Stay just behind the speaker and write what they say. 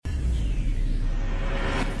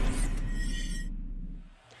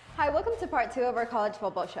welcome to part 2 of our college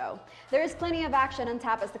football show. There is plenty of action on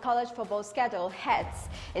tap as the college football schedule heads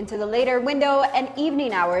into the later window and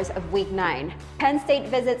evening hours of Week 9. Penn State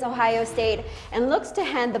visits Ohio State and looks to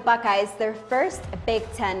hand the Buckeyes their first Big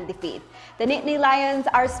Ten defeat. The Nittany Lions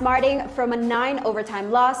are smarting from a 9-overtime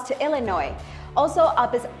loss to Illinois. Also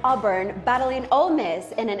up is Auburn battling Ole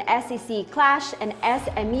Miss in an SEC clash, and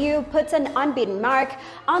SMU puts an unbeaten mark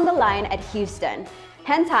on the line at Houston.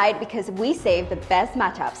 Hang tight because we saved the best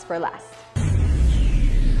matchups for last.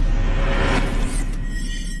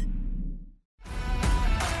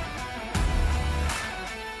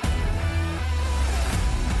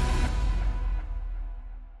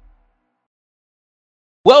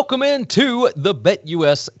 Welcome into the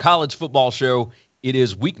BetUS College Football Show. It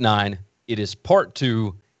is Week 9. It is part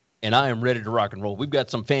 2, and I am ready to rock and roll. We've got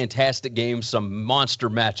some fantastic games, some monster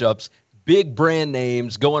matchups, big brand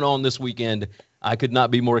names going on this weekend. I could not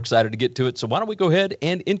be more excited to get to it. So why don't we go ahead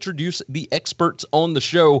and introduce the experts on the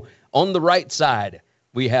show. On the right side,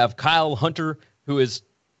 we have Kyle Hunter, who is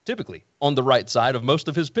typically on the right side of most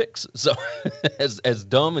of his picks. So as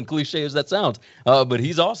dumb and cliche as that sounds, but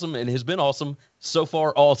he's awesome and has been awesome so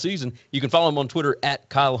far all season. You can follow him on Twitter at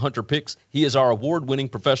Kyle Hunter Picks. He is our award-winning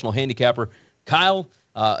professional handicapper. Kyle,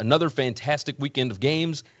 another fantastic weekend of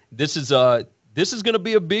games. This is going to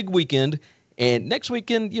be a big weekend. And next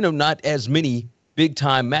weekend, not as many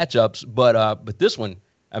big-time matchups, but this one,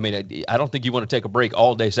 I mean, I don't think you want to take a break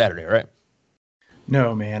all day Saturday, right?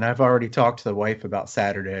 No, man. I've already talked to the wife about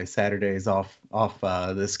Saturday. Saturday is off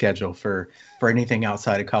the schedule for anything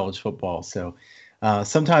outside of college football. So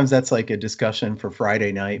sometimes that's like a discussion for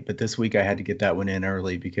Friday night, but this week I had to get that one in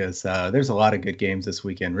early because there's a lot of good games this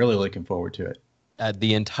weekend. Really looking forward to it.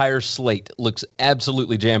 The entire slate looks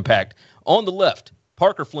absolutely jam-packed. On the left,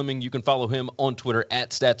 Parker Fleming, you can follow him on Twitter at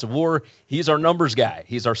Stats of War. He's our numbers guy.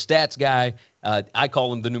 He's our stats guy. I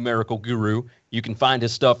call him the numerical guru. You can find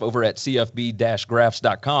his stuff over at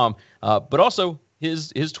cfb-graphs.com. But also,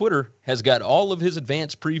 his Twitter has got all of his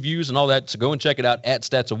advanced previews and all that, so go and check it out at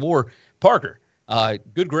Stats of War. Parker,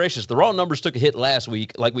 good gracious, the raw numbers took a hit last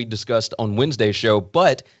week, like we discussed on Wednesday's show,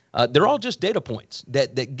 but they're all just data points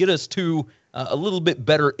that get us to a little bit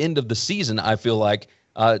better end of the season, I feel like.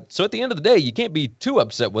 So at the end of the day, you can't be too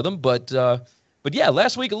upset with them. But yeah,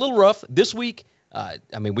 last week a little rough. This week, I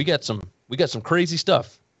mean, we got some crazy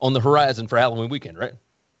stuff on the horizon for Halloween weekend, right?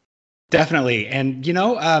 Definitely. And,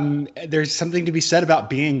 there's something to be said about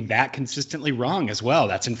being that consistently wrong as well.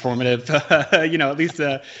 That's informative, at least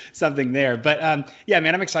something there. But, yeah,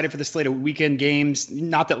 man, I'm excited for the slate of weekend games.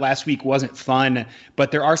 Not that last week wasn't fun,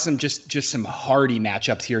 but there are some just some hardy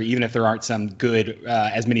matchups here, even if there aren't some good,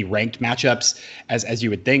 as many ranked matchups as you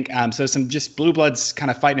would think. So some just blue bloods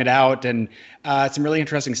kind of fighting it out, and some really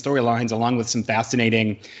interesting storylines along with some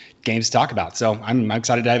fascinating games to talk about. So I'm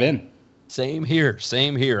excited to dive in. Same here.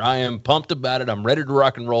 I am pumped about it. I'm ready to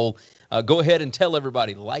rock and roll. Go ahead and tell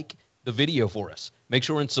everybody, like the video for us. Make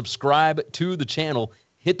sure and subscribe to the channel.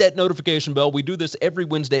 Hit that notification bell. We do this every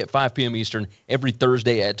Wednesday at 5 p.m. Eastern, every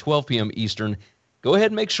Thursday at 12 p.m. Eastern. Go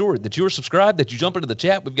ahead and make sure that you're subscribed, that you jump into the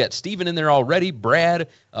chat. We've got Steven in there already, Brad,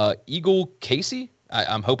 Eagle Casey.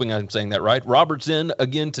 I'm hoping I'm saying that right. Robert's in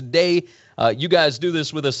again today. You guys do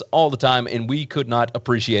this with us all the time, and we could not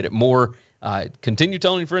appreciate it more. Continue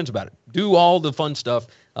telling your friends about it. Do all the fun stuff.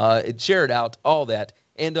 Share it out, all that.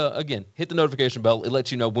 And again, hit the notification bell. It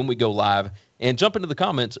lets you know when we go live. And jump into the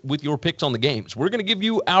comments with your picks on the games. We're going to give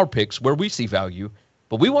you our picks where we see value,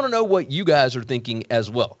 but we want to know what you guys are thinking as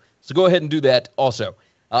well. So go ahead and do that also.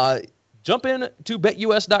 Jump in to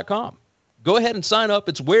betus.com. Go ahead and sign up.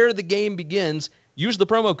 It's where the game begins. Use the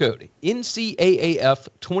promo code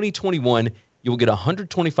NCAAF2021. You will get a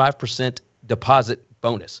 125% deposit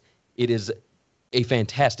bonus. It is a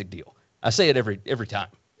fantastic deal. I say it every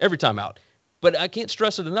time out, but I can't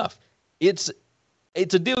stress it enough. It's a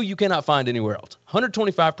deal you cannot find anywhere else.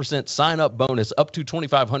 125% sign-up bonus up to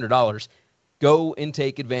 $2,500. Go and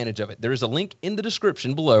take advantage of it. There is a link in the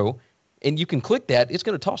description below, and you can click that. It's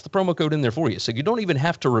going to toss the promo code in there for you, so you don't even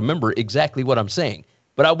have to remember exactly what I'm saying.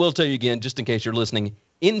 But I will tell you again, just in case you're listening,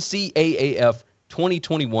 NCAAF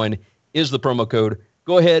 2021 is the promo code.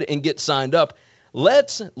 Go ahead and get signed up.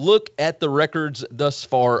 Let's look at the records thus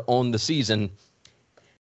far on the season.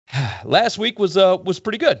 Last week was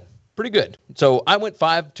pretty good. So I went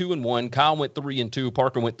 5-2-1. Kyle went 3-2.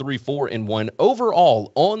 Parker went 3-4-1.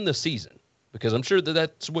 Overall on the season, because I'm sure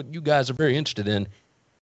that's what you guys are very interested in,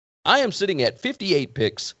 I am sitting at 58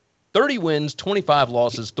 picks, 30 wins, 25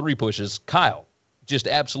 losses, 3 pushes. Kyle just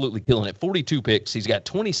absolutely killing it. 42 picks. He's got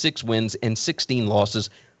 26 wins and 16 losses.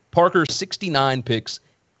 Parker, 69 picks,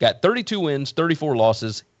 got 32 wins, 34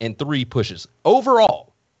 losses, and 3 pushes.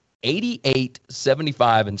 Overall, 88,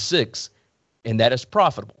 75, and 6, and that is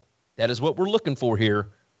profitable. That is what we're looking for here.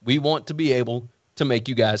 We want to be able to make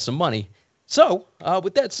you guys some money. So,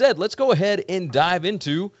 with that said, let's go ahead and dive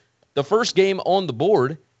into the first game on the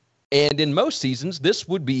board. And in most seasons, this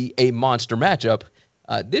would be a monster matchup.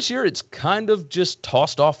 This year, it's kind of just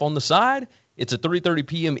tossed off on the side. It's a 3:30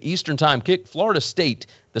 p.m. Eastern time kick. Florida State,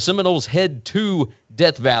 the Seminoles head to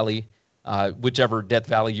Death Valley, whichever Death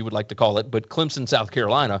Valley you would like to call it, but Clemson, South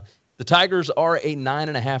Carolina. The Tigers are a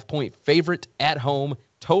 9.5-point favorite at home,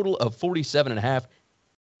 total of 47.5.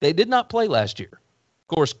 They did not play last year.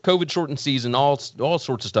 Of course, COVID-shortened season, all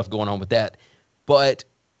sorts of stuff going on with that. But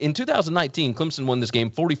in 2019, Clemson won this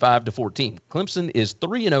game 45-14. Clemson is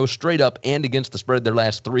 3-0 straight up and against the spread their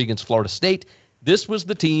last 3 against Florida State. This was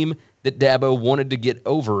the team that Dabo wanted to get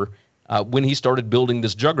over when he started building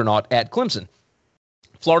this juggernaut at Clemson.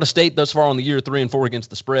 Florida State thus far on the year 3-4 against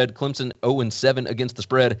the spread. Clemson 0-7 against the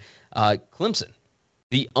spread. Clemson,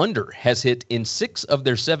 the under has hit in 6 of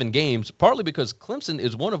their 7 games, partly because Clemson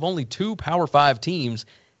is one of only 2 Power 5 teams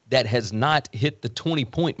that has not hit the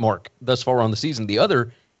 20-point mark thus far on the season. The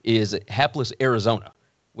other is hapless Arizona,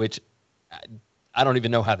 which I don't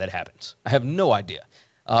even know how that happens. I have no idea.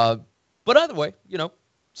 But either way,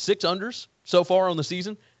 6 unders so far on the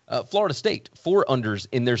season. Florida State, 4 unders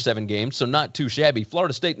in their 7 games, so not too shabby.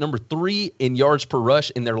 Florida State, number 3 in yards per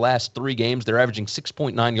rush in their last 3 games. They're averaging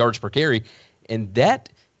 6.9 yards per carry, and that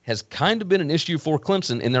has kind of been an issue for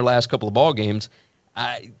Clemson in their last couple of ball games.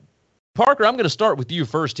 Parker, I'm going to start with you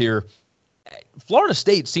first here. Florida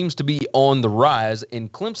State seems to be on the rise,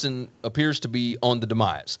 and Clemson appears to be on the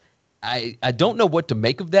demise. I don't know what to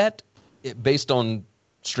make of that based on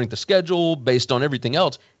strength of schedule, based on everything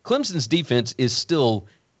else. Clemson's defense is still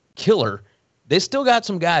killer. They still got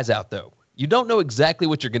some guys out, though. You don't know exactly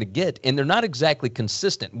what you're going to get, and they're not exactly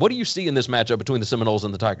consistent. What do you see in this matchup between the Seminoles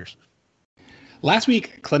and the Tigers? Last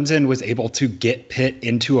week, Clemson was able to get Pitt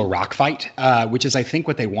into a rock fight, which is, I think,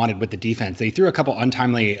 what they wanted with the defense. They threw a couple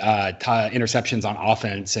untimely interceptions on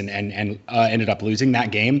offense and ended up losing that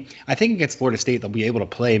game. I think against Florida State, they'll be able to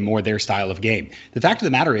play more their style of game. The fact of the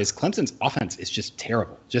matter is Clemson's offense is just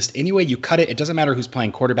terrible. Just any way you cut it, it doesn't matter who's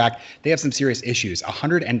playing quarterback. They have some serious issues.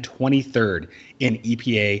 123rd in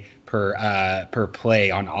EPA per play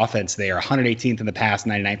on offense. They are 118th in the pass,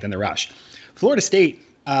 99th in the rush. Florida State,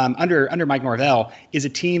 under Mike Norvell, is a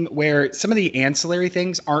team where some of the ancillary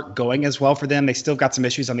things aren't going as well for them. They still got some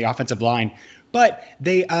issues on the offensive line, but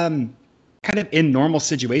they kind of in normal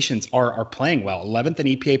situations are playing well. 11th in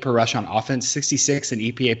EPA per rush on offense, 66 in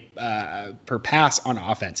EPA per pass on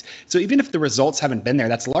offense. So even if the results haven't been there,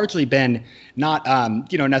 that's largely been not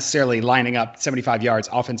necessarily lining up 75 yards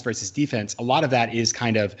offense versus defense. A lot of that is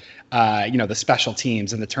kind of the special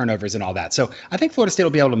teams and the turnovers and all that. So I think Florida State will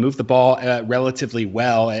be able to move the ball relatively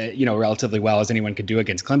well as anyone could do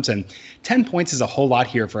against Clemson. 10 points is a whole lot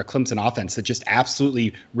here for a Clemson offense that just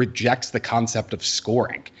absolutely rejects the concept of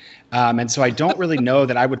scoring. And so I don't really know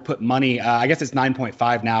that I would put money. I guess it's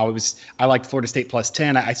 9.5 now. I liked Florida State plus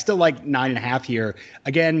 10. I still like 9.5 here.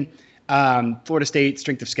 Again, Florida State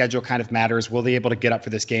strength of schedule kind of matters. Will they able to get up for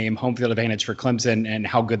this game? Home field advantage for Clemson and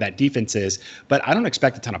how good that defense is. But I don't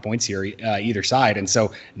expect a ton of points here either side. And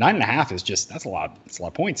so 9.5 is that's a lot. It's a lot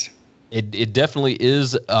of points. It definitely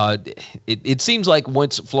is. It seems like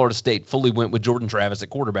once Florida State fully went with Jordan Travis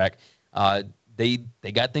at quarterback, they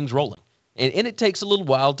got things rolling. And it takes a little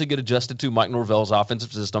while to get adjusted to Mike Norvell's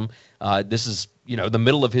offensive system. This is, the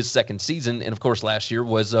middle of his second season. And, of course, last year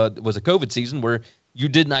was a COVID season where you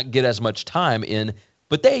did not get as much time in.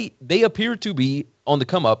 But they appear to be on the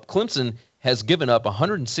come up. Clemson has given up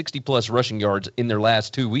 160-plus rushing yards in their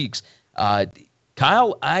last 2 weeks.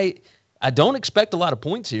 Kyle, I don't expect a lot of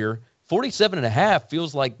points here. 47.5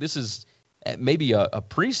 feels like this is maybe a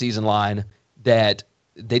preseason line that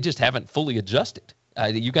they just haven't fully adjusted.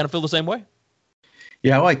 You kind of feel the same way?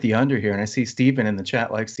 Yeah, I like the under here, and I see Stephen in the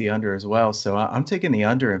chat likes the under as well. So I'm taking the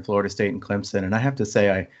under in Florida State and Clemson, and I have to say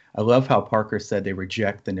I love how Parker said they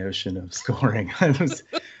reject the notion of scoring.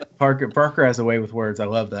 Parker has a way with words. I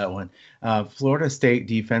love that one. Florida State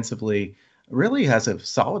defensively really has a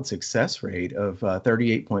solid success rate of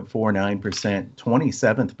 38.49%,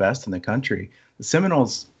 27th best in the country. The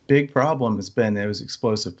Seminoles' big problem has been those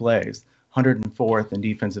explosive plays, 104th in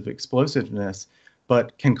defensive explosiveness.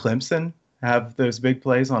 But can Clemson have those big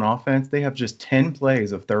plays on offense? They have just 10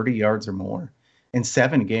 plays of 30 yards or more in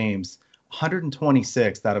 7 games,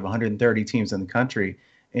 126th out of 130 teams in the country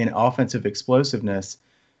in offensive explosiveness.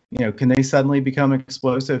 Can they suddenly become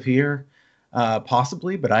explosive here?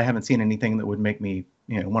 Possibly, but I haven't seen anything that would make me,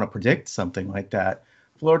 want to predict something like that.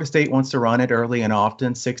 Florida State wants to run it early and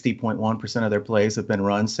often. 60.1% of their plays have been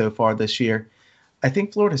run so far this year. I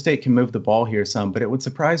think Florida State can move the ball here some, but it would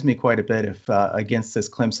surprise me quite a bit if against this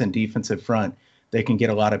Clemson defensive front, they can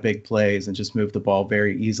get a lot of big plays and just move the ball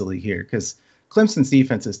very easily here, because Clemson's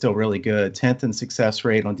defense is still really good. 10th in success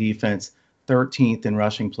rate on defense, 13th in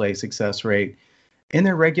rushing play success rate. In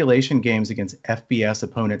their regulation games against FBS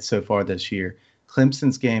opponents so far this year,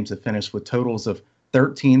 Clemson's games have finished with totals of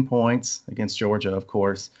 13 points against Georgia, of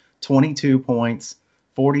course, 22 points,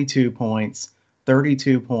 42 points,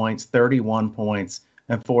 32 points, 31 points,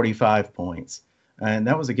 and 45 points. And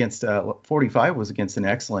that was against 45 was against an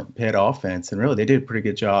excellent Pitt offense. And really, they did a pretty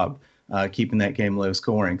good job keeping that game low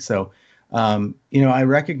scoring. So, I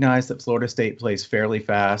recognize that Florida State plays fairly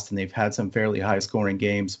fast and they've had some fairly high scoring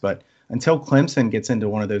games. But until Clemson gets into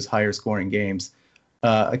one of those higher scoring games,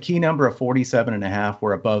 a key number of 47.5,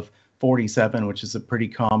 we're above 47, which is a pretty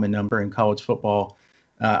common number in college football.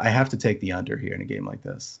 I have to take the under here in a game like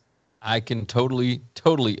this. I can totally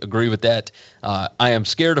agree with that. I am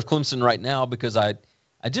scared of Clemson right now because I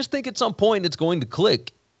just think at some point it's going to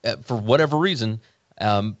click for whatever reason.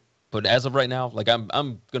 But as of right now, like I'm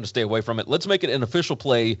going to stay away from it. Let's make it an official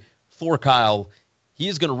play for Kyle. He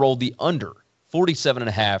is going to roll the under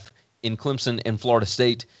 47.5 in Clemson and Florida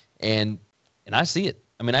State, and I see it.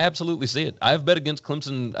 I mean, I absolutely see it. I've bet against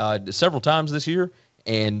Clemson several times this year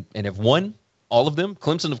and have won all of them.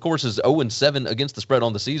 Clemson, of course, is 0-7 against the spread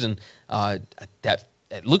on the season. That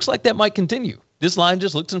it looks like that might continue. This line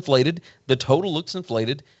just looks inflated. The total looks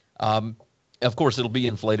inflated. Of course, it'll be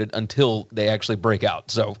inflated until they actually break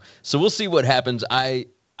out. So we'll see what happens. I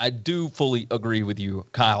do fully agree with you,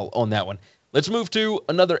 Kyle, on that one. Let's move to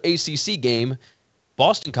another ACC game.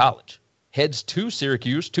 Boston College heads to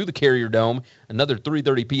Syracuse, to the Carrier Dome, another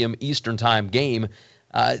 3:30 p.m. Eastern time game.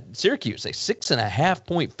 Syracuse, a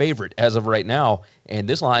 6.5-point favorite as of right now, and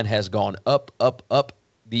this line has gone up.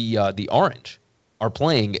 The Orange are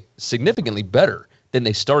playing significantly better than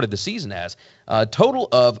they started the season as. Total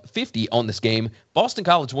of 50 on this game. Boston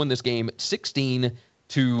College won this game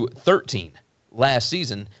 16-13 last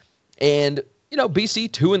season, and BC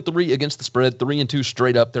 2-3 against the spread, 3-2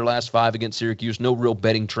 straight up their last 5 against Syracuse. No real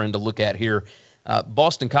betting trend to look at here.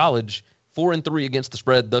 Boston College 4-3 against the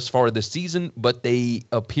spread thus far this season, but they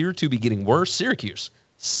appear to be getting worse. Syracuse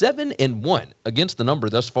 7-1 against the number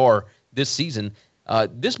thus far this season.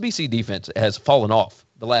 This BC defense has fallen off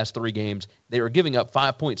the last 3 games. They are giving up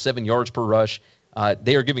 5.7 yards per rush.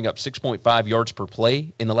 They are giving up 6.5 yards per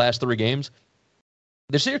play in the last 3 games.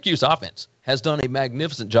 The Syracuse offense has done a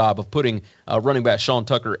magnificent job of putting running back Sean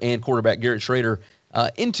Tucker and quarterback Garrett Schrader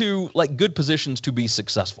into good positions to be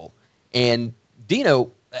successful. And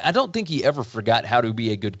Dino, I don't think he ever forgot how to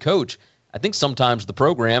be a good coach. I think sometimes the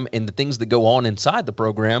program and the things that go on inside the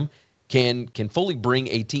program can fully bring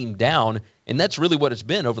a team down, and that's really what it's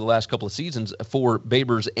been over the last couple of seasons for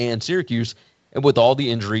Babers and Syracuse. And with all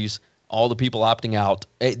the injuries, all the people opting out,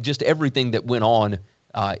 just everything that went on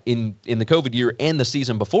in the COVID year and the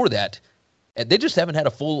season before that, they just haven't had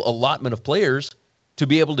a full allotment of players to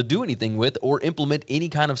be able to do anything with or implement any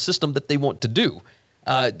kind of system that they want to do.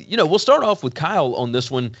 We'll start off with Kyle on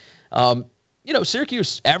this one.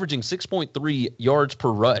 Syracuse averaging 6.3 yards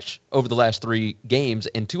per rush over the last 3 games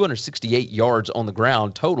and 268 yards on the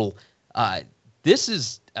ground total.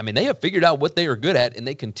 They have figured out what they are good at, and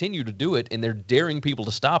they continue to do it, and they're daring people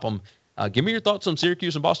to stop them. Give me your thoughts on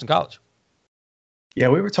Syracuse and Boston College. Yeah,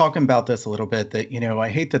 we were talking about this a little bit that, I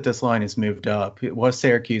hate that this line has moved up. It was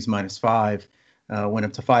Syracuse -5, went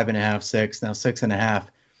up to 5.5, 6, now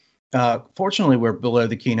 6.5. Fortunately, we're below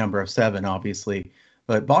the key number of 7, obviously.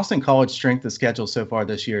 But Boston College strength of schedule so far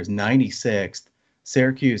this year is 96th,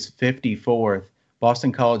 Syracuse 54th,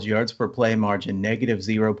 Boston College yards per play margin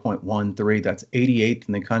 -0.13. That's 88th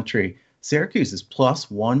in the country. Syracuse is plus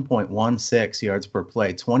 1.16 yards per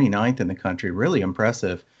play, 29th in the country. Really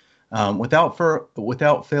impressive. Without Phil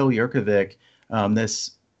Jurkovec,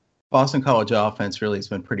 this Boston College offense really has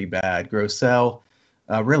been pretty bad. Grosel,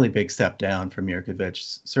 really big step down from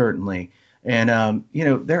Jurkovec, certainly. And,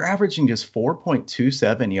 they're averaging just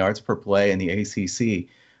 4.27 yards per play in the ACC.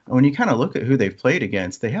 And when you kind of look at who they've played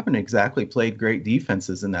against, they haven't exactly played great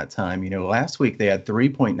defenses in that time. Last week they had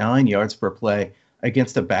 3.9 yards per play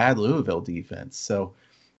against a bad Louisville defense. So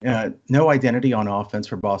no identity on offense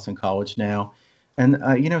for Boston College now. And,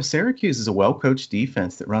 Syracuse is a well-coached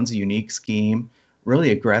defense that runs a unique scheme,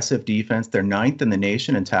 really aggressive defense. They're 9th in the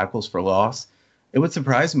nation in tackles for loss. It would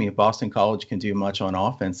surprise me if Boston College can do much on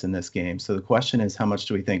offense in this game. So the question is, how much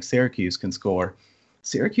do we think Syracuse can score?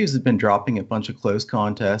 Syracuse has been dropping a bunch of close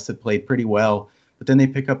contests. They played pretty well, but then they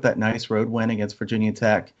pick up that nice road win against Virginia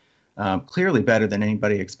Tech. Clearly better than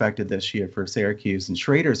anybody expected this year for Syracuse. And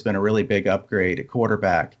Schrader's been a really big upgrade at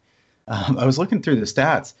quarterback. I was looking through the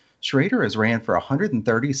stats. Schrader has ran for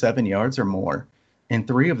 137 yards or more in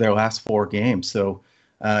 3 of their last 4 games. So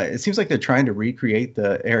it seems like they're trying to recreate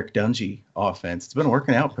the Eric Dungy offense. It's been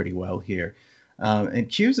working out pretty well here.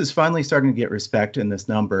 And Hughes is finally starting to get respect in this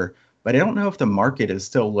number, but I don't know if the market is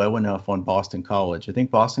still low enough on Boston College. I think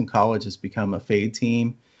Boston College has become a fade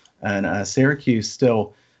team, and Syracuse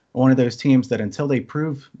still one of those teams that until they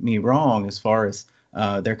prove me wrong as far as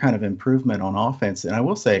their kind of improvement on offense. And I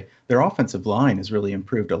will say their offensive line has really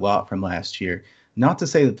improved a lot from last year. Not to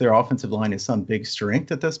say that their offensive line is some big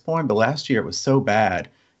strength at this point, but last year it was so bad,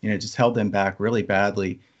 it just held them back really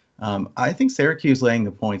badly. I think Syracuse laying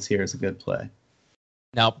the points here is a good play.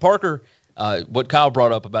 Now, Parker, what Kyle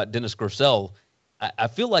brought up about Dennis Grosel, I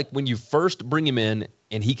feel like when you first bring him in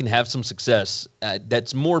and he can have some success,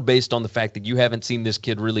 that's more based on the fact that you haven't seen this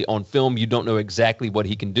kid really on film. You don't know exactly what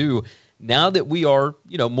he can do. Now that we are,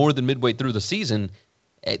 more than midway through the season,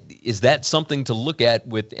 is that something to look at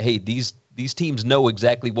with, hey, these teams know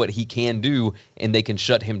exactly what he can do and they can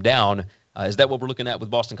shut him down? Is that what we're looking at with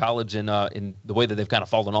Boston College and in the way that they've kind of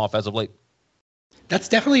fallen off as of late? That's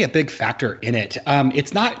definitely a big factor in it.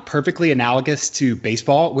 It's not perfectly analogous to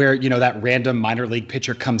baseball where, that random minor league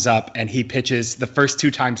pitcher comes up and he pitches the first 2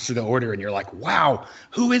 times through the order and you're like, wow,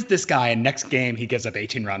 who is this guy? And next game he gives up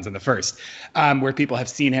 18 runs in the first, where people have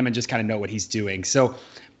seen him and just kind of know what he's doing. So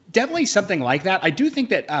definitely something like that. I do think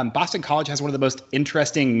that Boston College has one of the most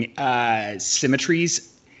interesting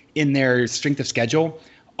symmetries in their strength of schedule.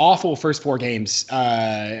 Awful first 4 games,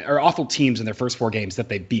 or awful teams in their first 4 games that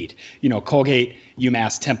they beat. Colgate,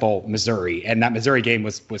 UMass, Temple, Missouri, and that Missouri game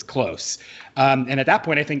was close. And at that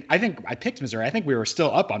point, I think I picked Missouri. I think we were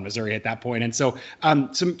still up on Missouri at that point. And so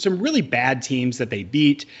some really bad teams that they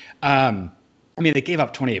beat. They gave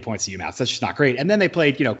up 28 points to UMass. That's just not great. And then they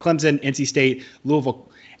played, Clemson, NC State, Louisville.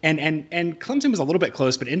 And Clemson was a little bit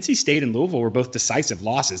close, but NC State and Louisville were both decisive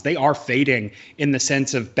losses. They are fading in the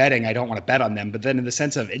sense of betting. I don't want to bet on them, but then in the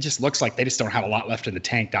sense of it just looks like they just don't have a lot left in the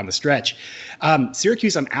tank down the stretch.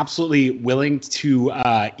 Syracuse, I'm absolutely willing to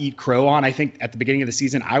eat crow on. I think at the beginning of the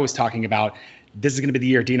season, I was talking about this is going to be the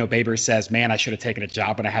year Dino Babers says, man, I should have taken a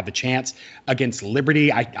job when I had the chance. Against Liberty,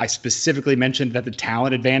 I specifically mentioned that the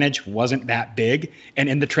talent advantage wasn't that big. And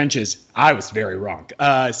in the trenches, I was very wrong.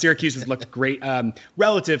 Syracuse has looked great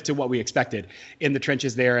relative to what we expected in the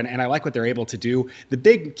trenches there. And I like what they're able to do. The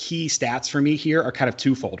big key stats for me here are kind of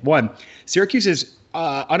twofold. One, Syracuse's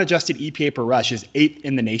unadjusted EPA per rush is 8th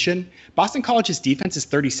in the nation. Boston College's defense is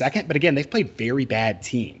 32nd, but again, they've played very bad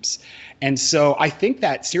teams. And so I think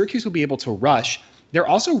that Syracuse will be able to rush. They're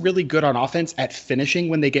also really good on offense at finishing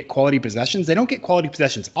when they get quality possessions. They don't get quality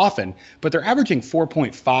possessions often, but they're averaging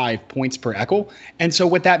 4.5 points per echo. And so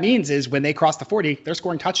what that means is when they cross the 40, they're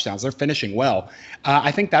scoring touchdowns. They're finishing well.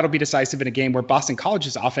 I think that'll be decisive in a game where Boston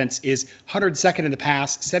College's offense is 102nd in the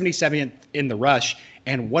pass, 77th in the rush,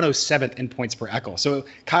 and 107th in points per echo. So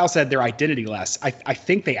Kyle said they're identity-less. I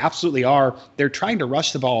think they absolutely are. They're trying to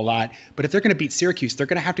rush the ball a lot, but if they're going to beat Syracuse, they're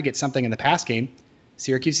going to have to get something in the pass game.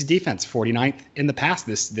 Syracuse's defense, 49th in the pass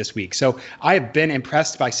this week. So I have been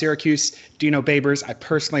impressed by Syracuse. Dino Babers, I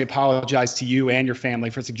personally apologize to you and your family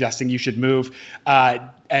for suggesting you should move.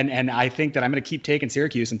 And I think that I'm going to keep taking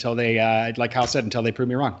Syracuse until they, like Kyle said, until they prove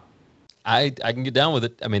me wrong. I can get down with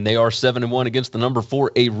it. They are 7-1 against the number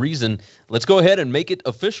for a reason. Let's go ahead and make it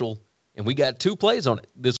official. And we got 2 plays on it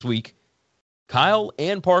this week. Kyle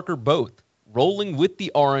and Parker both rolling with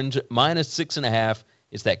the orange, -6.5.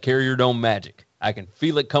 It's that Carrier Dome magic. I can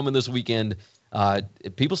feel it coming this weekend.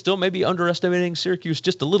 People still may be underestimating Syracuse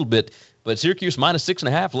just a little bit, but Syracuse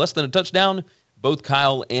 -6.5, less than a touchdown. Both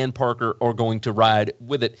Kyle and Parker are going to ride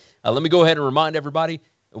with it. Let me go ahead and remind everybody,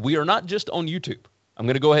 we are not just on YouTube. I'm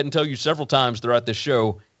going to go ahead and tell you several times throughout this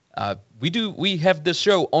show, we have this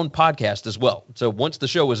show on podcast as well. So once the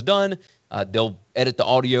show is done, they'll edit the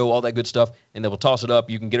audio, all that good stuff, and they will toss it up.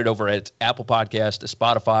 You can get it over at Apple Podcast,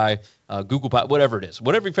 Spotify, Google Pod, whatever it is.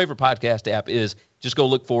 Whatever your favorite podcast app is, just go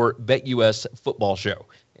look for BetUS Football Show.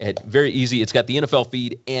 Very easy. It's got the NFL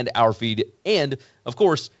feed and our feed. And, of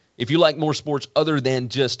course, if you like more sports other than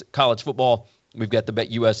just college football, we've got the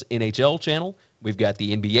BetUS NHL channel. We've got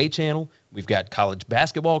the NBA channel. We've got college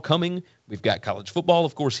basketball coming. We've got college football,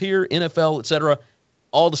 of course, here, NFL, etc.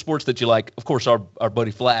 All the sports that you like. Of course, our buddy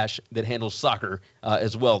Flash that handles soccer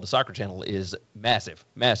as well. The soccer channel is massive,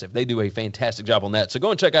 massive. They do a fantastic job on that. So go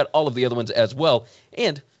and check out all of the other ones as well.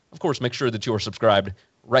 And, of course, make sure that you are subscribed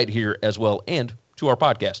right here as well and to our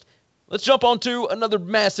podcast. Let's jump on to another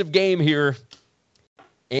massive game here.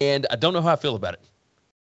 And I don't know how I feel about it.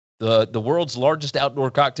 the world's largest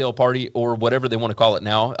outdoor cocktail party, or whatever they want to call it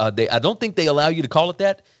now. I don't think they allow you to call it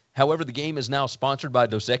that. However, the game is now sponsored by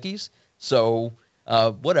Dos Equis, so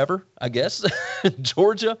whatever, I guess.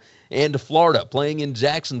 Georgia and Florida playing in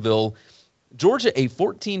Jacksonville. Georgia, a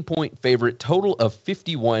 14-point favorite, total of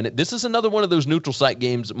 51. This is another one of those neutral site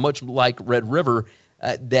games, much like Red River,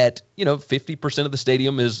 that 50% of the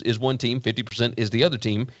stadium is one team, 50% is the other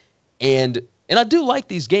team, and I do like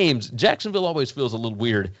these games. Jacksonville always feels a little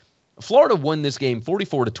weird. Florida won this game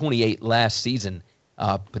 44-28 last season,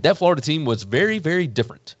 but that Florida team was very, very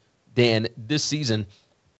different than this season.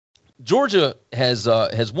 Georgia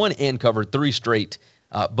has won and covered 3 straight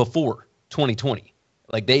before 2020.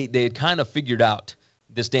 Like they had kind of figured out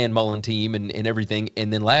this Dan Mullen team and everything,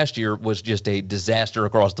 and then last year was just a disaster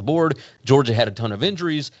across the board. Georgia had a ton of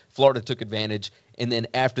injuries. Florida took advantage, and then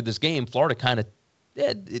after this game, Florida kind of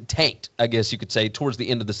it tanked, I guess you could say, towards the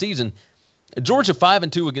end of the season. Georgia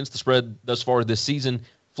 5-2 against the spread thus far this season.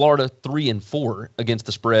 Florida 3-4 against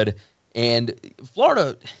the spread, and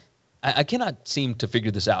Florida, I cannot seem to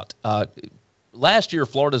figure this out. Last year,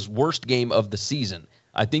 Florida's worst game of the season,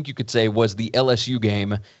 I think you could say, was the LSU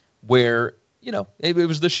game, where it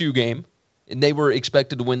was the shoe game, and they were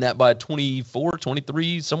expected to win that by 24,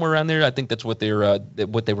 23, somewhere around there. I think that's what they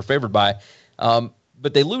were favored by.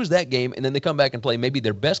 But they lose that game, and then they come back and play maybe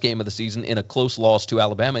their best game of the season in a close loss to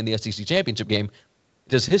Alabama in the SEC championship game.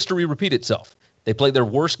 Does history repeat itself? They played their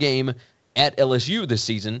worst game at LSU this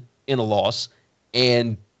season in a loss,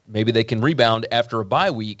 and maybe they can rebound after a bye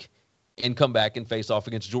week and come back and face off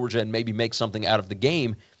against Georgia and maybe make something out of the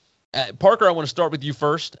game. Parker, I want to start with you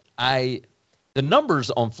first. The numbers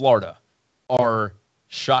on Florida are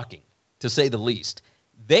shocking, to say the least.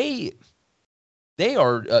 They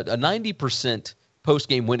are a 90%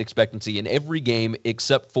 post-game win expectancy in every game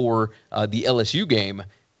except for the LSU game,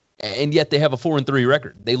 and yet they have a 4-3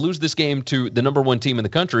 record. They lose this game to the number 1 team in the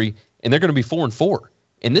country, and they're going to be 4-4.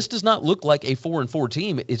 And this does not look like a 4-4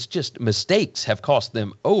 team. It's just mistakes have cost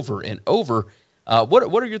them over and over.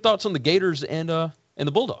 What are your thoughts on the Gators and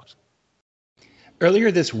the Bulldogs?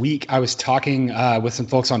 Earlier this week, I was talking with some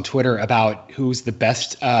folks on Twitter about who's the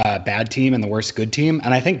best bad team and the worst good team,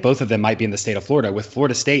 and I think both of them might be in the state of Florida, with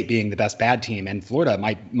Florida State being the best bad team and Florida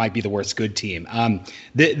might be the worst good team.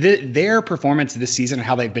 Their performance this season and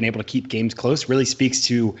how they've been able to keep games close really speaks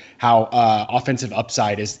to how offensive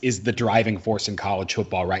upside is the driving force in college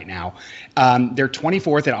football right now. They're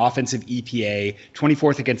 24th in offensive EPA,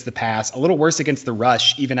 24th against the pass, a little worse against the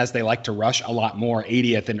rush, even as they like to rush a lot more,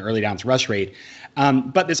 80th in early downs rush rate.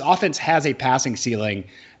 But this offense has a passing ceiling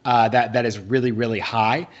that is really, really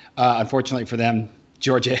high. Unfortunately for them,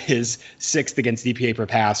 Georgia is 6th against EPA per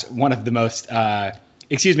pass, one of the most Georgia's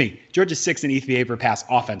 6th in EPA per pass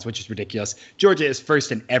offense, which is ridiculous. Georgia is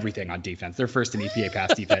 1st in everything on defense. They're 1st in EPA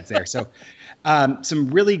pass defense there. So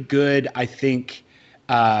some really good, I think,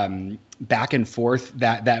 back and forth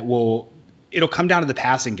that it'll come down to the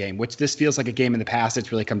passing game, which this feels like a game in the past.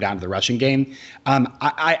 It's really come down to the rushing game.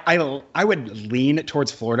 I would lean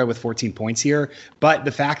towards Florida with 14 points here, but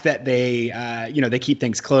the fact that they keep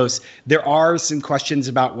things close, there are some questions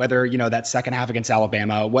about whether, that second half against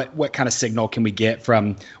Alabama, what kind of signal can we get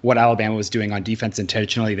from what Alabama was doing on defense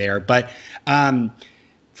intentionally there. But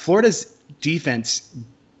Florida's defense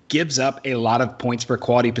gives up a lot of points per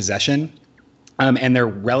quality possession. And they're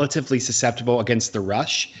relatively susceptible against the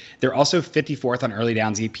rush. They're also 54th on early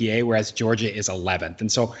downs EPA, whereas Georgia is 11th.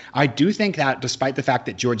 And so I do think that despite the fact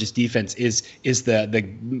that Georgia's defense is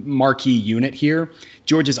the marquee unit here,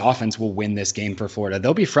 Georgia's offense will win this game for Florida.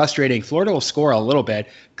 They'll be frustrating. Florida will score a little bit.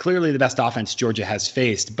 Clearly the best offense Georgia has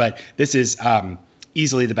faced, but this is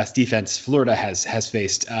easily the best defense Florida has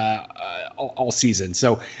faced all season.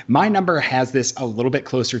 So my number has this a little bit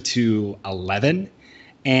closer to 11.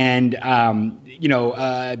 And,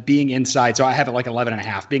 being inside, so I have it like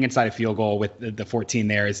 11.5, being inside a field goal with the 14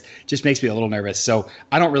 there just makes me a little nervous. So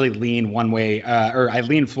I don't really lean one way, or I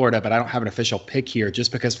lean Florida, but I don't have an official pick here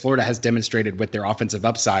just because Florida has demonstrated with their offensive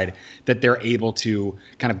upside that they're able to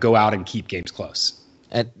kind of go out and keep games close.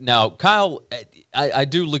 And now, Kyle, I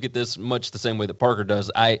do look at this much the same way that Parker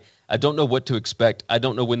does. I don't know what to expect. I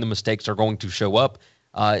don't know when the mistakes are going to show up.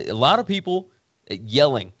 A lot of people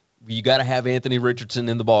yelling, you got to have Anthony Richardson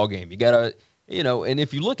in the ball game. You got to, and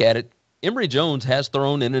if you look at it, Emory Jones has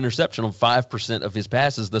thrown an interception on 5% of his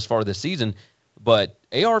passes thus far this season, but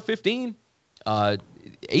AR-15,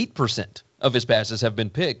 8% of his passes have been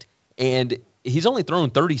picked, and he's only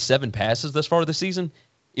thrown 37 passes thus far this season.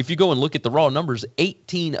 If you go and look at the raw numbers,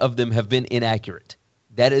 18 of them have been inaccurate.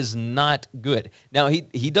 That is not good. Now,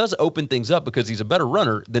 he does open things up because he's a better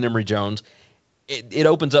runner than Emory Jones. It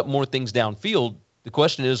opens up more things downfield, The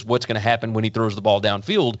question is what's going to happen when he throws the ball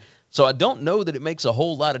downfield. So I don't know that it makes a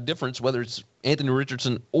whole lot of difference whether it's Anthony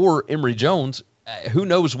Richardson or Emory Jones. Who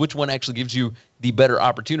knows which one actually gives you the better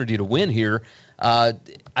opportunity to win here. I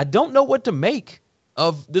don't know what to make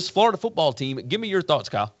of this Florida football team. Give me your thoughts,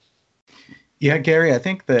 Kyle. Yeah, Gary, I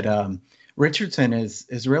think that Richardson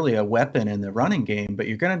is really a weapon in the running game, but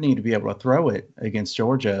you're going to need to be able to throw it against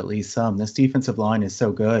Georgia at least some. This defensive line is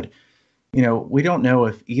so good. You know, we don't know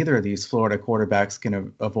if either of these Florida quarterbacks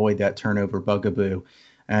can avoid that turnover bugaboo.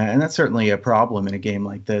 And that's certainly a problem in a game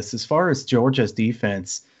like this. As far as Georgia's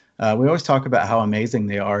defense, we always talk about how amazing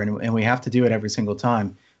they are, and we have to do it every single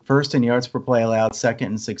time. First in yards per play allowed,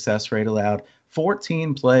 second in success rate allowed,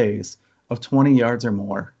 14 plays of 20 yards or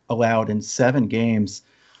more allowed in 7 games.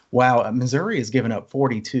 Wow, Missouri has given up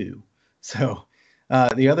 42. So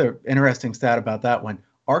the other interesting stat about that one,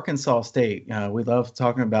 Arkansas State, we love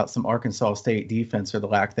talking about some Arkansas State defense or the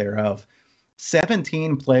lack thereof.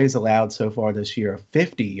 17 plays allowed so far this year of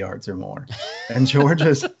 50 yards or more. And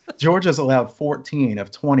Georgia's allowed 14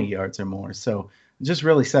 of 20 yards or more. So it just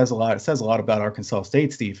really says a lot. It says a lot about Arkansas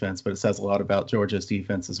State's defense, but it says a lot about Georgia's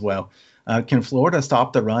defense as well. Can Florida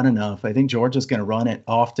stop the run enough? I think Georgia's going to run it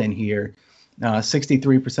often here.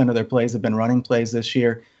 63% of their plays have been running plays this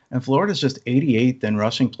year. And Florida's just 88th in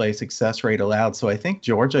rushing play success rate allowed. So I think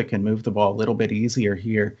Georgia can move the ball a little bit easier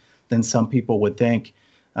here than some people would think.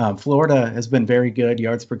 Florida has been very good,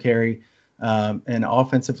 yards per carry. And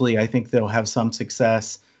offensively, I think they'll have some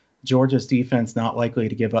success. Georgia's defense not likely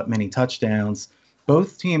to give up many touchdowns.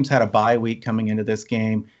 Both teams had a bye week coming into this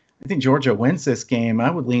game. I think Georgia wins this game.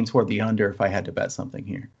 I would lean toward the under if I had to bet something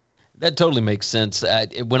here. That totally makes sense.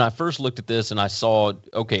 When I first looked at this and I saw,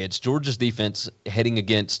 okay, it's Georgia's defense heading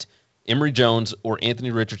against Emory Jones or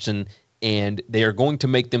Anthony Richardson, and they are going to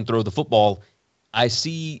make them throw the football, I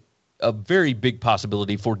see a very big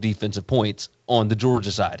possibility for defensive points on the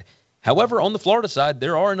Georgia side. However, on the Florida side,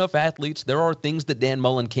 there are enough athletes. There are things that Dan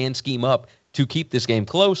Mullen can scheme up to keep this game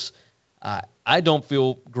close. I don't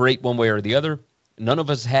feel great one way or the other. None of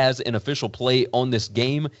us has an official play on this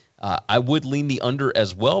game. I would lean the under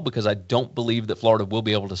as well because I don't believe that Florida will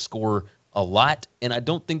be able to score a lot, and I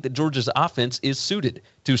don't think that Georgia's offense is suited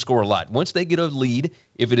to score a lot. Once they get a lead,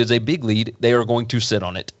 if it is a big lead, they are going to sit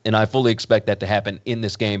on it, and I fully expect that to happen in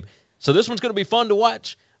this game. So this one's going to be fun to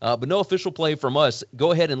watch, but no official play from us.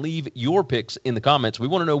 Go ahead and leave your picks in the comments. We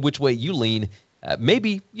want to know which way you lean.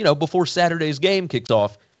 Maybe, before Saturday's game kicks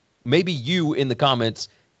off, maybe you in the comments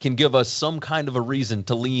can give us some kind of a reason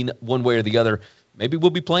to lean one way or the other. Maybe we'll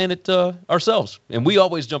be playing it ourselves. And we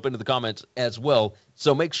always jump into the comments as well.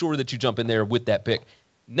 So make sure that you jump in there with that pick.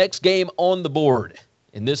 Next game on the board.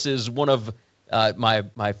 And this is one of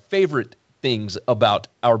my favorite things about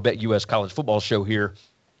our BetUS college football show here.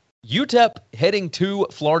 UTEP heading to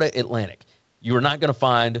Florida Atlantic. You are not going to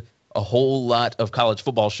find a whole lot of college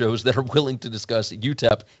football shows that are willing to discuss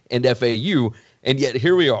UTEP and FAU. And yet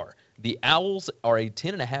here we are. The Owls are a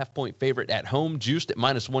 10.5-point favorite at home, juiced at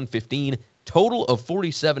 -115. Total of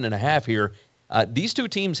 47.5 here. These two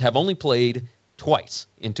teams have only played twice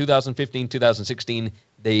in 2015, 2016.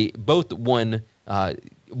 They both won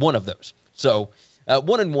one of those. So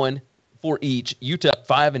 1-1 for each. UTEP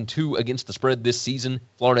 5-2 against the spread this season.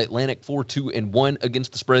 Florida Atlantic 4-2-1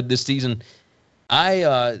 against the spread this season.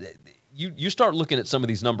 You start looking at some of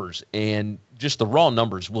these numbers, and just the raw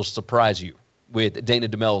numbers will surprise you with Dana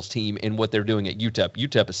DeMel's team and what they're doing at UTEP.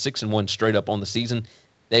 UTEP is 6-1 straight up on the season.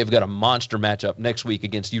 They've got a monster matchup next week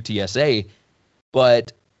against UTSA.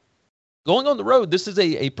 But going on the road, this is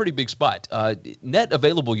a pretty big spot. Net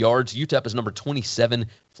available yards, UTEP is number 27,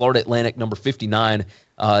 Florida Atlantic number 59.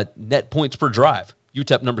 Net points per drive,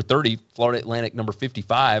 UTEP number 30, Florida Atlantic number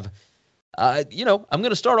 55. I'm going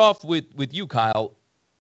to start off with you, Kyle.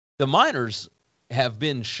 The Miners have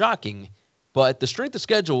been shocking, but the strength of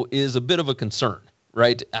schedule is a bit of a concern,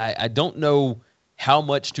 right? I don't know how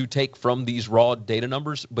much to take from these raw data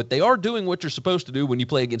numbers, but they are doing what you're supposed to do when you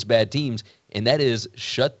play against bad teams, and that is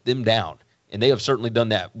shut them down. And they have certainly done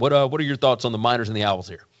that. What are your thoughts on the Miners and the Owls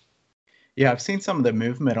here? Yeah, I've seen some of the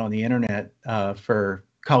movement on the internet for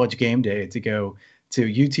College Game Day to go to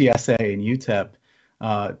UTSA and UTEP.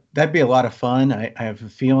 That'd be a lot of fun. I have a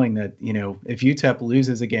feeling that, if UTEP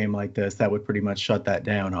loses a game like this, that would pretty much shut that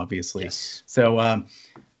down, obviously. Yes. So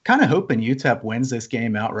kind of hoping UTEP wins this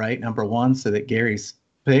game outright, number one, so that Gary's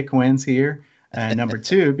pick wins here. And number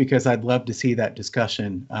two, because I'd love to see that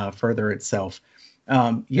discussion further itself.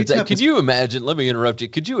 Could you imagine, let me interrupt you,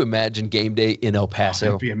 could you imagine game day in El Paso?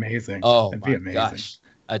 That'd be amazing. Oh, that'd my gosh.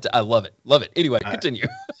 I love it. Love it. Anyway, continue.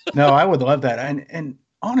 No, I would love that. And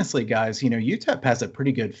honestly, guys, UTEP has a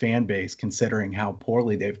pretty good fan base considering how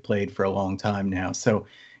poorly they've played for a long time now. So,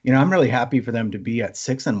 I'm really happy for them to be at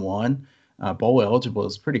 6-1. Bowl eligible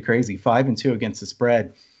is pretty crazy. 5-2 against the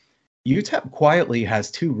spread. UTEP quietly has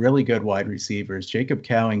two really good wide receivers, Jacob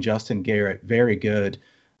Cowing, Justin Garrett, very good.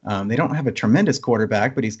 They don't have a tremendous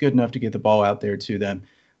quarterback, but he's good enough to get the ball out there to them.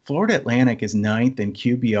 Florida Atlantic is 9th in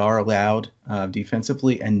QBR allowed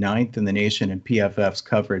defensively and 9th in the nation in PFF's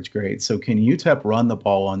coverage grade. So can UTEP run the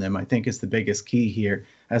ball on them? I think is the biggest key here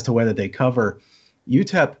as to whether they cover.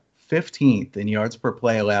 UTEP 15th in yards per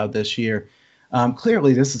play allowed this year.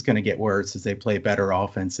 Clearly, this is going to get worse as they play better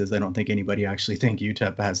offenses. I don't think anybody actually think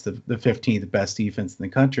UTEP has the 15th best defense in the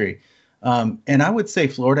country. And I would say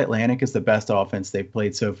Florida Atlantic is the best offense they've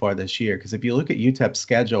played so far this year, because if you look at UTEP's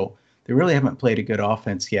schedule, they really haven't played a good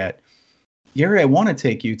offense yet. Gary, I want to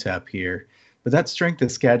take UTEP here, but that strength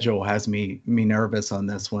of schedule has me nervous on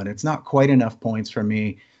this one. It's not quite enough points for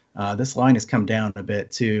me. This line has come down a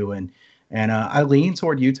bit too, and I lean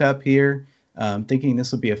toward UTEP here, thinking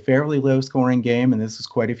this will be a fairly low-scoring game, and this is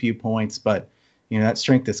quite a few points. But that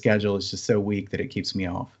strength of schedule is just so weak that it keeps me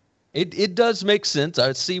off. It does make sense.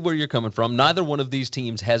 I see where you're coming from. Neither one of these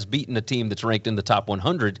teams has beaten a team that's ranked in the top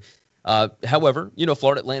 100. However,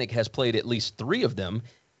 Florida Atlantic has played at least 3 of them.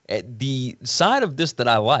 The side of this that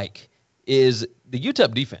I like is the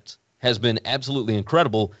UTEP defense has been absolutely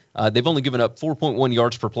incredible. They've only given up 4.1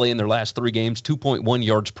 yards per play in their last 3 games, 2.1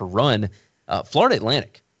 yards per run. Florida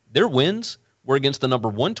Atlantic, their wins were against the number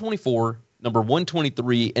 124, number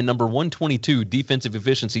 123, and number 122 defensive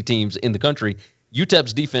efficiency teams in the country.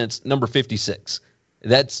 UTEP's defense, number 56.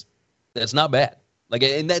 That's not bad.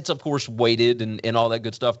 And that's, of course, weighted and all that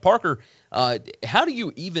good stuff. Parker, how do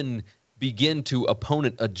you even begin to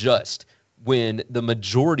opponent adjust when the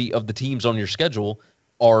majority of the teams on your schedule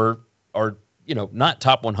are not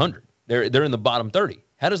top 100? They're in the bottom 30.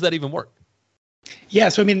 How does that even work? Yeah,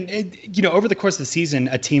 so I mean, over the course of the season,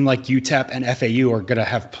 a team like UTEP and FAU are going to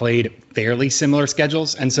have played fairly similar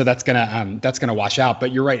schedules, and so that's gonna wash out.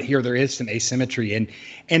 But you're right, here there is some asymmetry,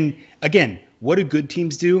 and again, what do good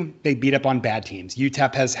teams do? They beat up on bad teams.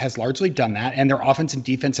 UTEP has largely done that, and their offense and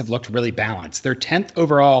defense have looked really balanced. They're 10th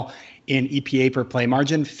overall in EPA per play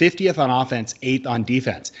margin, 50th on offense, 8th on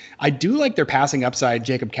defense. I do like their passing upside.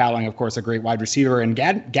 Jacob Cowling, of course, a great wide receiver, and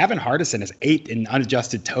Gavin Hardison is 8th in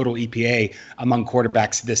unadjusted total EPA among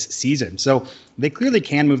quarterbacks this season. So they clearly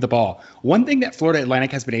can move the ball. One thing that Florida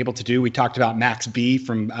Atlantic has been able to do, we talked about Max B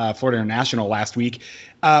from Florida International last week.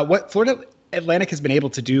 What Florida Atlantic has been able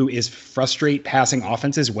to do is frustrate passing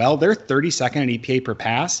offenses well. They're 32nd in EPA per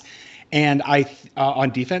pass, and on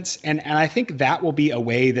defense, and I think that will be a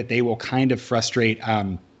way that they will kind of frustrate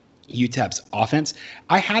UTEP's offense.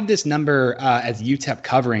 I had this number as UTEP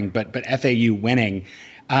covering, but FAU winning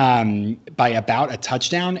by about a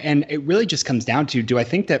touchdown, and it really just comes down to, do I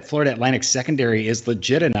think that Florida Atlantic's secondary is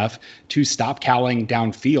legit enough to stop Cowling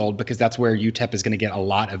downfield, because that's where UTEP is going to get a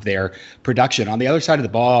lot of their production. On the other side of the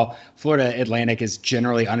ball, Florida Atlantic is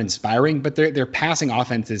generally uninspiring, but their passing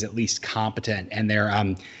offense is at least competent, and they're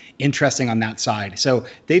interesting on that side. So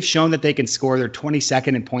they've shown that they can score. They're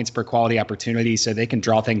 22nd in points per quality opportunity, so they can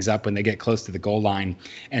draw things up when they get close to the goal line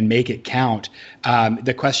and make it count.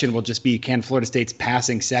 The question will just be, can Florida State's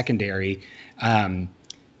passing secondary kind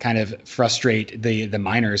of frustrate the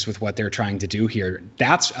Miners with what they're trying to do here?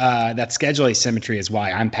 That schedule asymmetry is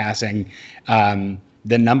why I'm passing.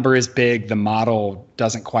 The number is big. The model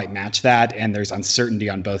doesn't quite match that, and there's uncertainty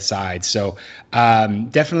on both sides. So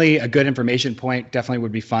definitely a good information point. Definitely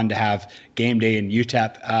would be fun to have game day in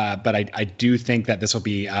UTEP, but I do think that this will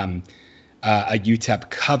be a UTEP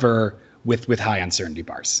cover with high uncertainty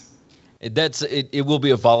bars. It will be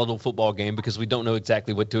a volatile football game because we don't know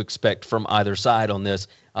exactly what to expect from either side on this.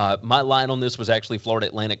 My line on this was actually Florida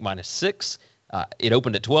Atlantic -6. It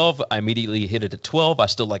opened at 12. I immediately hit it at 12. I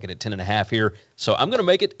still like it at 10.5 here. So I'm going to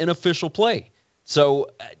make it an official play. So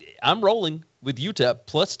I'm rolling with UTEP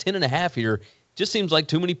plus 10.5 here. Just seems like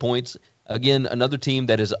too many points. Again, another team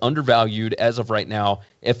that is undervalued as of right now.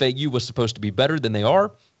 FAU was supposed to be better than they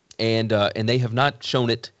are, and they have not shown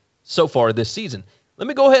it so far this season. Let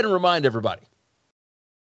me go ahead and remind everybody.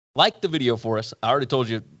 Like the video for us. I already told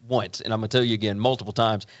you once, and I'm going to tell you again multiple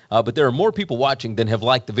times, but there are more people watching than have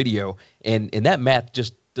liked the video, and that math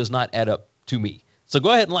just does not add up to me. So go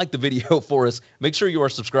ahead and like the video for us. Make sure you are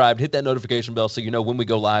subscribed. Hit that notification bell so you know when we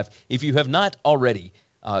go live. If you have not already,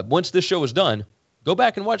 once this show is done, go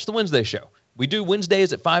back and watch the Wednesday show. We do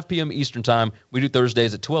Wednesdays at 5 p.m. Eastern Time. We do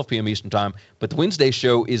Thursdays at 12 p.m. Eastern Time. But the Wednesday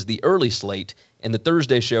show is the early slate, and the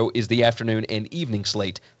Thursday show is the afternoon and evening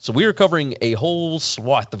slate. So we are covering a whole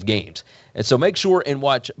swath of games. And so make sure and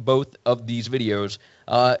watch both of these videos.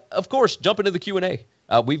 Of course, jump into the Q&A.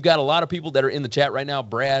 We've got a lot of people that are in the chat right now.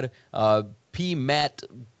 Brad, P. Matt,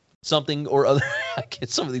 something or other. I get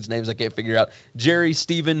some of these names I can't figure out. Jerry,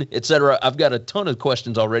 Steven, etc. I've got a ton of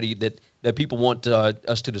questions already that people want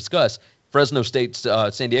us to discuss. Fresno State,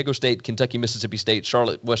 San Diego State, Kentucky, Mississippi State,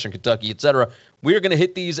 Charlotte, Western Kentucky, etc. We are going to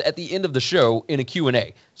hit these at the end of the show in a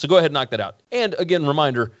Q&A. So go ahead and knock that out. And again,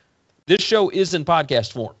 reminder, this show is in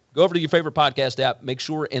podcast form. Go over to your favorite podcast app. Make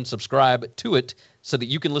sure and subscribe to it so that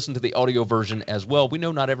you can listen to the audio version as well. We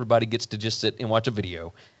know not everybody gets to just sit and watch a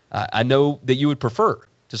video. I know that you would prefer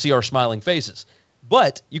to see our smiling faces,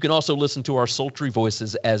 but you can also listen to our sultry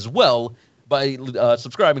voices as well by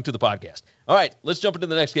subscribing to the podcast. All right, let's jump into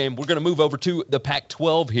the next game. We're going to move over to the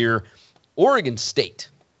Pac-12 here. Oregon State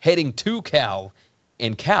heading to Cal,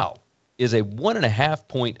 and Cal is a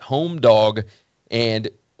 1.5-point home dog, and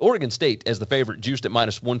Oregon State as the favorite, juiced at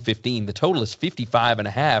minus 115. The total is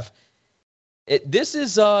 55.5. This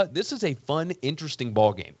is a fun, interesting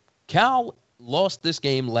ball game. Cal lost this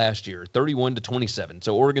game last year, 31-27.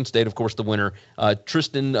 So Oregon State, of course, the winner.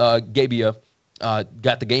 Tristan Gabia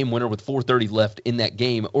got the game winner with 4:30 left in that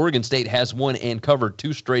game. Oregon State has won and covered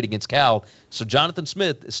 2 straight against Cal. So Jonathan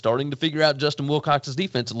Smith is starting to figure out Justin Wilcox's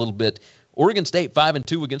defense a little bit. Oregon State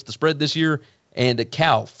 5-2 against the spread this year, and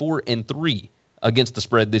Cal 4-3 against the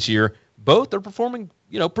spread this year. Both are performing,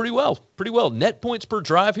 pretty well. Net points per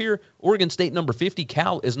drive here. Oregon State number 50,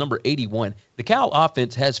 Cal is number 81. The Cal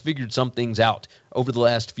offense has figured some things out over the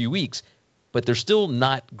last few weeks, but they're still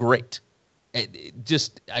not great.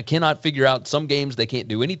 I cannot figure out. Some games they can't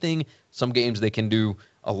do anything. Some games they can do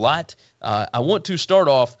a lot. I want to start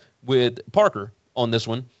off with Parker on this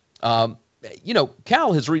one.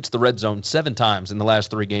 Cal has reached the red zone 7 times in the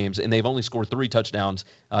last 3 games, and they've only scored 3 touchdowns.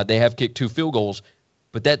 They have kicked 2 field goals,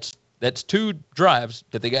 but that's 2 drives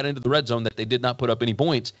that they got into the red zone that they did not put up any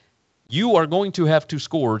points. You are going to have to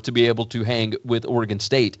score to be able to hang with Oregon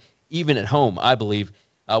State, even at home, I believe.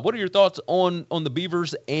 What are your thoughts on the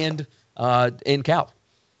Beavers and Cal?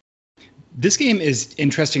 This game is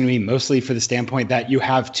interesting to me mostly for the standpoint that you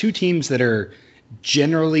have 2 teams that are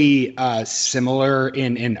generally similar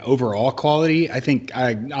in overall quality. I think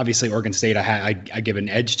obviously Oregon State I give an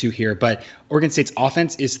edge to here, but Oregon State's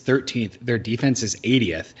offense is 13th. Their defense is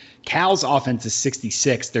 80th. Cal's offense is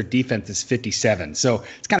 66th. Their defense is 57. So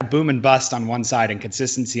it's kind of boom and bust on one side and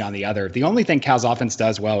consistency on the other. The only thing Cal's offense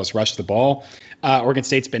does well is rush the ball. Oregon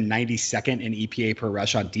State's been 92nd in EPA per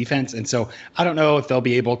rush on defense. And so I don't know if they'll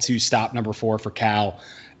be able to stop number 4 for Cal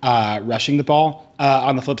rushing the ball.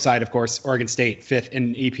 On the flip side, of course, Oregon State 5th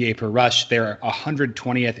in EPA per rush. They're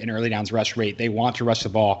 120th in early downs rush rate. They want to rush the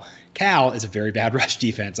ball. Cal is a very bad rush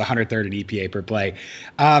defense, 103rd in EPA per play.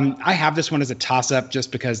 I have this one as a toss-up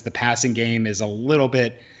just because the passing game is a little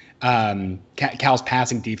bit Cal's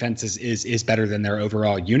passing defense is better than their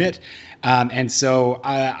overall unit. And so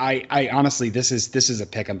I honestly, this is a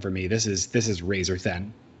pick 'em for me. This is razor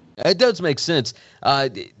thin. It does make sense.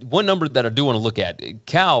 One number that I do want to look at,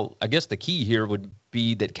 Cal, I guess the key here would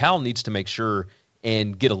be that Cal needs to make sure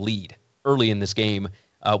and get a lead early in this game.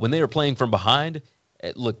 When they are playing from behind,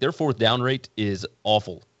 look, their 4th down rate is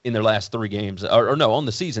awful in their last 3 games. Or no, on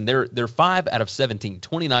the season, they're 5 out of 17,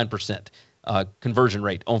 29% conversion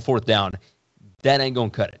rate on 4th down. That ain't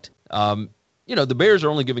going to cut it. The Bears are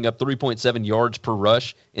only giving up 3.7 yards per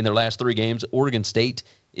rush in their last 3 games. Oregon State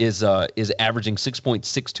is averaging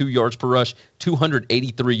 6.62 yards per rush,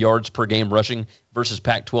 283 yards per game rushing versus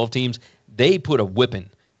Pac-12 teams. They put a whipping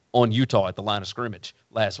on Utah at the line of scrimmage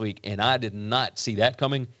last week, and I did not see that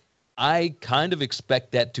coming. I kind of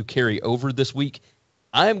expect that to carry over this week.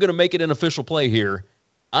 I am going to make it an official play here.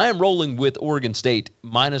 I am rolling with Oregon State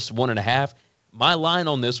minus 1.5. My line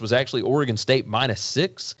on this was actually Oregon State minus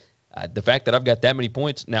 6. The fact that I've got that many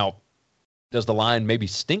points. Now, does the line maybe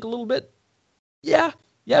stink a little bit? Yeah,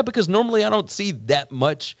 because normally I don't see that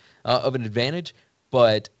much of an advantage,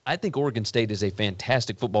 but I think Oregon State is a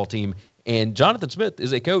fantastic football team, and Jonathan Smith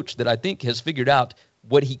is a coach that I think has figured out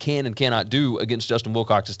what he can and cannot do against Justin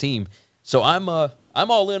Wilcox's team. So I'm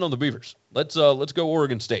all in on the Beavers. Let's go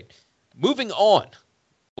Oregon State. Moving on.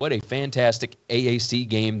 What a fantastic AAC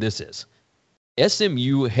game this is.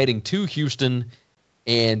 SMU heading to Houston,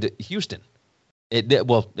 and Houston.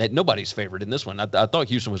 Nobody's favored in this one. I thought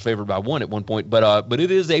Houston was favored by 1 at one point, but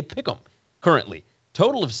it is a pick'em currently.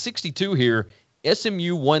 Total of 62 here.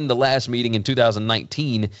 SMU won the last meeting in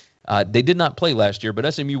 2019. They did not play last year,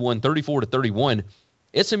 but SMU won 34-31.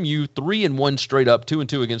 SMU 3-1 straight up,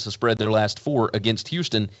 2-2 against the spread their last 4 against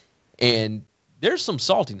Houston, and there's some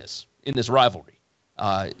saltiness in this rivalry.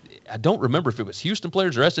 I don't remember if it was Houston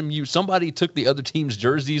players or SMU. Somebody took the other team's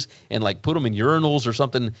jerseys and like put them in urinals or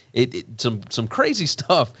something. Some crazy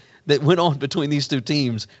stuff that went on between these two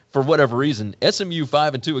teams for whatever reason. SMU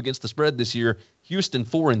 5-2 against the spread this year. Houston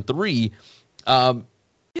 4-3.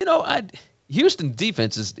 Houston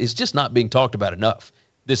defense is just not being talked about enough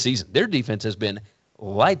this season. Their defense has been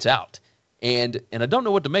lights out, and I don't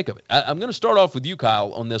know what to make of it. I'm going to start off with you,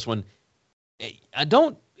 Kyle, on this one.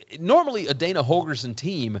 Normally a Dana Holgorsen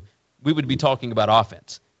team, we would be talking about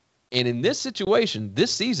offense. And in this situation,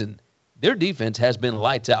 this season, their defense has been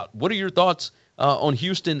lights out. What are your thoughts on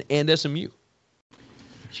Houston and SMU?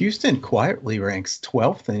 Houston quietly ranks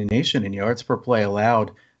 12th in the nation in yards per play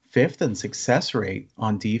allowed, 5th in success rate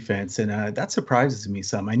on defense. And that surprises me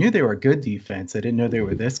some. I knew they were a good defense. I didn't know they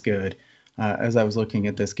were this good as I was looking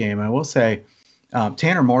at this game. I will say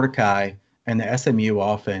Tanner Mordecai and the SMU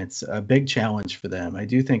offense, a big challenge for them. I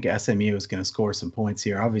do think SMU is going to score some points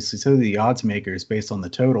here. Obviously, so do the odds makers based on the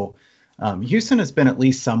total. Houston has been at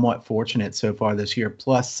least somewhat fortunate so far this year,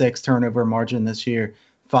 +6 turnover margin this year,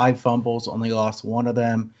 5 fumbles, only lost 1 of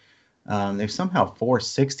them. They've somehow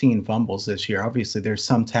forced 16 fumbles this year. Obviously, there's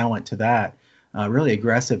some talent to that. Really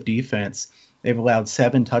aggressive defense. They've allowed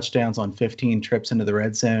 7 touchdowns on 15 trips into the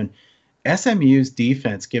red zone. SMU's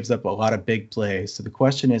defense gives up a lot of big plays. So the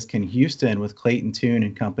question is, can Houston with Clayton Tune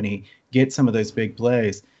and company get some of those big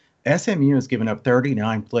plays? SMU has given up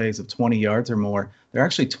 39 plays of 20 yards or more. They're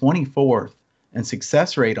actually 24th in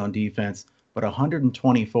success rate on defense, but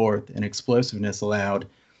 124th in explosiveness allowed.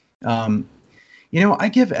 I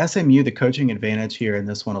give SMU the coaching advantage here in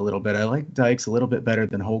this one a little bit. I like Dykes a little bit better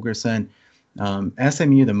than Holgorsen.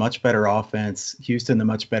 SMU, the much better offense. Houston, the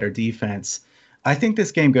much better defense. I think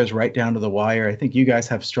this game goes right down to the wire. I think you guys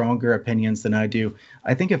have stronger opinions than I do.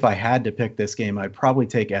 I think if I had to pick this game, I'd probably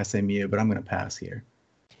take SMU, but I'm going to pass here.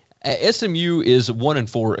 SMU is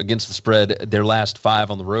 1-4 against the spread, their last 5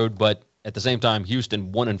 on the road, but at the same time,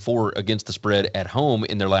 Houston 1-4 against the spread at home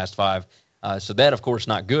in their last 5. So that, of course,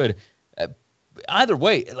 not good. Either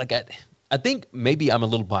way, I think maybe I'm a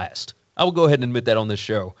little biased. I will go ahead and admit that on this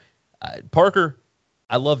show. Parker,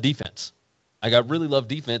 I love defense. I really love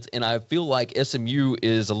defense, and I feel like SMU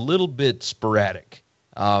is a little bit sporadic.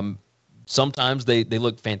 Sometimes they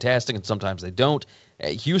look fantastic, and sometimes they don't.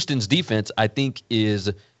 Houston's defense, I think,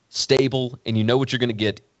 is stable, and you know what you're going to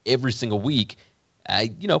get every single week.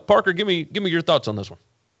 Parker, give me your thoughts on this one.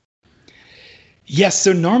 Yes,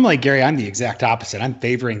 so normally, Gary, I'm the exact opposite. I'm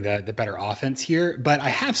favoring the better offense here, but I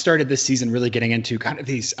have started this season really getting into kind of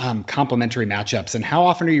these complementary matchups and how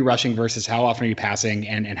often are you rushing versus how often are you passing,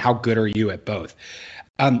 and how good are you at both.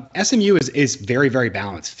 SMU is very, very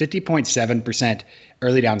balanced, 50.7%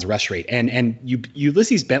 early downs rush rate. And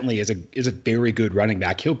Ulysses Bentley is a very good running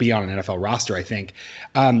back. He'll be on an NFL roster, I think.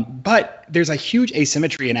 But there's a huge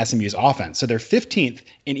asymmetry in SMU's offense. So they're 15th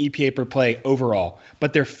in EPA per play overall,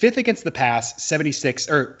 but they're 5th against the pass, 5th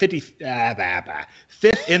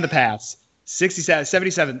in the pass,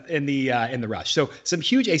 77 in the rush. So some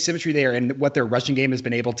huge asymmetry there in what their rushing game has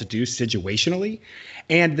been able to do situationally.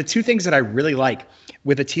 And the two things that I really like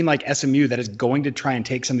with a team like SMU that is going to try and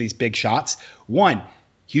take some of these big shots. 1,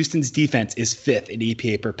 Houston's defense is 5th in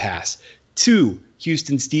EPA per pass. 2,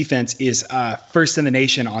 Houston's defense is first in the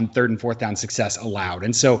nation on 3rd and 4th down success allowed.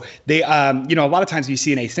 And so they, a lot of times you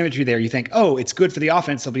see an asymmetry there. You think, oh, it's good for the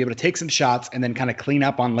offense. They'll be able to take some shots and then kind of clean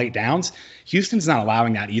up on late downs. Houston's not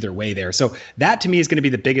allowing that either way there. So that to me is going to be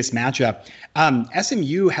the biggest matchup.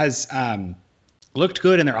 SMU has looked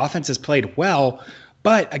good and their offense has played well.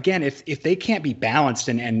 But again, if they can't be balanced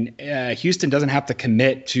and Houston doesn't have to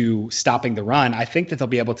commit to stopping the run, I think that they'll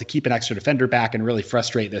be able to keep an extra defender back and really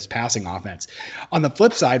frustrate this passing offense. On the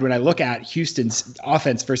flip side, when I look at Houston's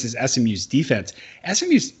offense versus SMU's defense,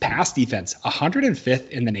 SMU's pass defense, 105th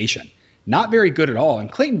in the nation. Not very good at all.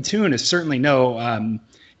 And Clayton Tune is certainly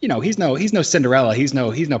he's no Cinderella, he's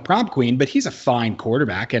no prom queen, but he's a fine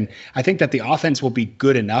quarterback. And I think that the offense will be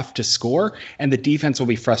good enough to score and the defense will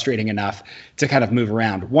be frustrating enough to kind of move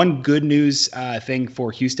around. One good news thing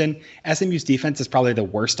for Houston, SMU's defense is probably the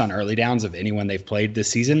worst on early downs of anyone they've played this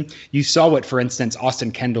season. You saw what, for instance,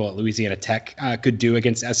 Austin Kendall at Louisiana Tech could do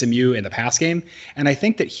against SMU in the pass game. And I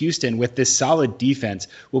think that Houston, with this solid defense,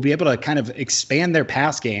 will be able to kind of expand their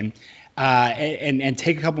pass game and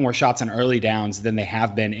take a couple more shots on early downs than they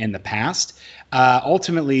have been in the past.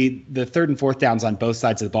 Ultimately, the third and fourth downs on both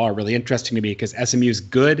sides of the ball are really interesting to me because SMU is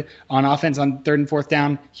good on offense on third and fourth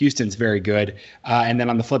down. Houston's very good. And then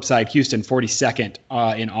on the flip side, Houston 42nd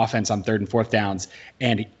in offense on third and fourth downs,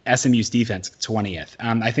 and SMU's defense 20th.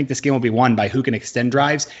 I think this game will be won by who can extend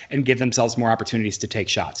drives and give themselves more opportunities to take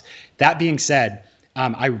shots. That being said,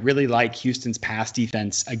 I really like Houston's pass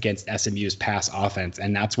defense against SMU's pass offense,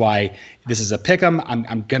 and that's why this is a pick 'em.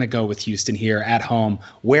 I'm going to go with Houston here at home,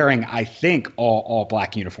 wearing, I think, all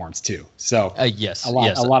black uniforms too. So yes, a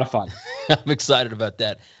lot of fun. I'm excited about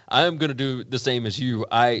that. I'm going to do the same as you.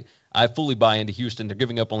 I fully buy into Houston. They're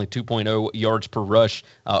giving up only 2.0 yards per rush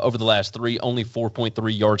over the last three, only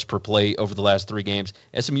 4.3 yards per play over the last three games.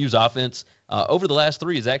 SMU's offense over the last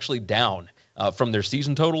three is actually down from their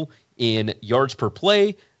season total in yards per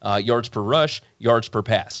play, yards per rush, yards per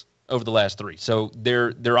pass over the last three. So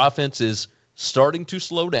their offense is starting to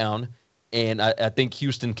slow down, and I think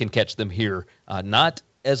Houston can catch them here. Not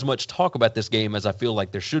as much talk about this game as I feel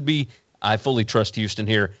like there should be. I fully trust Houston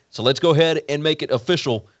here. So let's go ahead and make it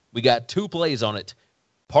official. We got 2 plays on it.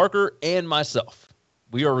 Parker and myself.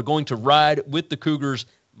 We are going to ride with the Cougars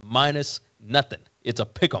minus nothing. It's a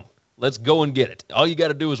pick 'em. Let's go and get it. All you got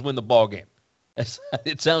to do is win the ball game.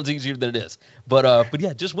 It sounds easier than it is. But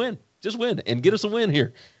yeah, just win and get us a win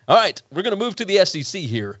here. All right, we're going to move to the SEC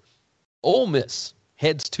here. Ole Miss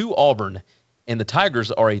heads to Auburn, and the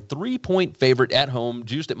Tigers are a 3-point favorite at home,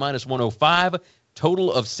 juiced at minus 105,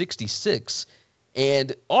 total of 66.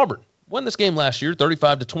 And Auburn won this game last year,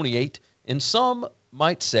 35-28, and some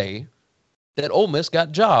might say that Ole Miss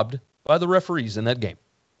got jobbed by the referees in that game.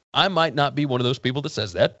 I might not be one of those people that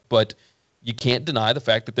says that, but you can't deny the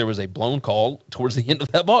fact that there was a blown call towards the end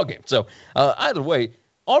of that ball game. So either way,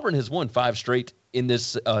 Auburn has won 5 straight in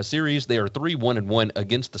this series. They are 3-1-1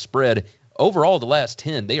 against the spread. Overall, the last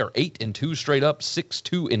 10, they are 8-2 straight up,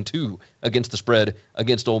 6-2-2 against the spread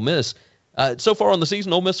against Ole Miss. So far on the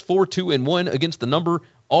season, Ole Miss 4-2-1 against the number.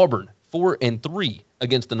 Auburn 4-3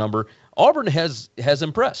 against the number. Auburn has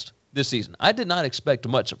impressed this season. I did not expect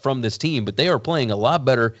much from this team, but they are playing a lot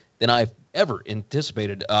better than I've ever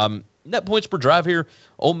anticipated. Net points per drive here,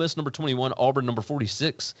 Ole Miss number 21, Auburn number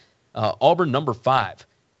 46, Auburn number 5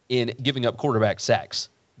 in giving up quarterback sacks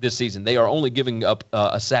this season. They are only giving up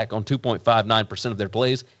a sack on 2.59% of their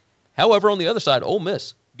plays. However, on the other side, Ole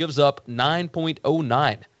Miss gives up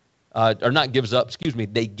 9.09, or not gives up, excuse me,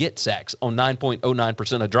 they get sacks on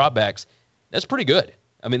 9.09% of dropbacks. That's pretty good.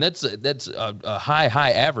 I mean, that's a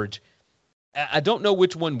high average. I don't know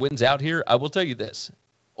which one wins out here. I will tell you this.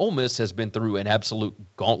 Ole Miss has been through an absolute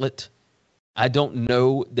gauntlet. I don't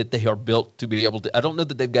know that they are built to be able to. I don't know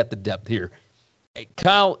that they've got the depth here. Hey,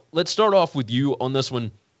 Kyle, let's start off with you on this one.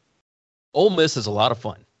 Ole Miss is a lot of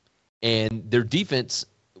fun. And their defense,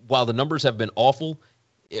 while the numbers have been awful,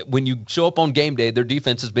 when you show up on game day, their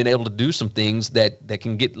defense has been able to do some things that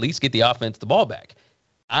can at least get the offense the ball back.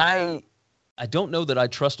 I don't know that I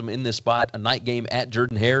trust them in this spot, a night game at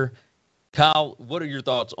Jordan-Hare. Kyle, what are your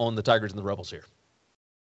thoughts on the Tigers and the Rebels here?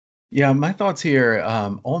 Yeah, my thoughts here,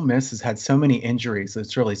 Ole Miss has had so many injuries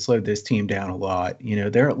that's really slowed this team down a lot. You know,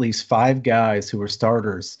 there are at least 5 guys who were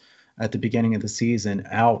starters at the beginning of the season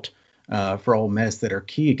out for Ole Miss that are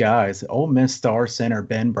key guys. Ole Miss star center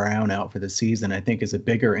Ben Brown out for the season, I think, is a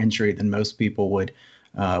bigger injury than most people would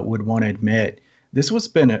want to admit. This has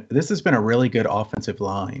been a really good offensive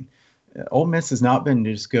line. Ole Miss has not been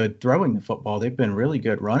just good throwing the football. They've been really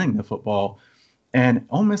good running the football. And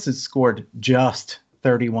Ole Miss has scored just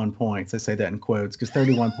 31 points. I say that in quotes because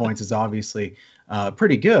 31 points is obviously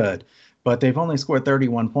pretty good, but they've only scored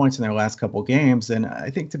 31 points in their last couple games. And I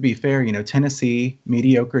think, to be fair, you know, Tennessee,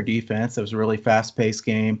 mediocre defense. It was a really fast-paced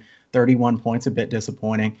game. 31 points, a bit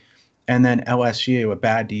disappointing. And then LSU, a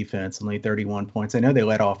bad defense, only 31 points. I know they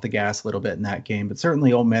let off the gas a little bit in that game, but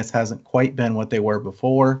certainly Ole Miss hasn't quite been what they were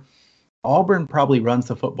before. Auburn probably runs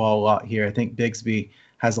the football a lot here. I think Bigsby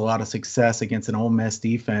has a lot of success against an Ole Miss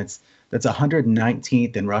defense that's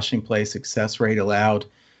 119th in rushing play success rate allowed.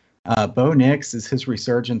 Bo Nix, is his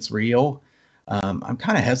resurgence real? I'm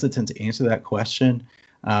kind of hesitant to answer that question.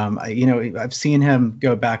 I've seen him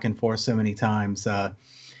go back and forth so many times. And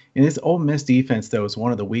this Ole Miss defense, though, is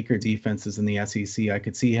one of the weaker defenses in the SEC. I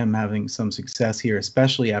could see him having some success here,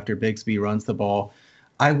 especially after Bigsby runs the ball.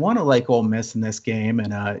 I want to like Ole Miss in this game,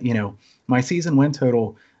 and my season win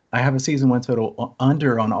total. I have a season win total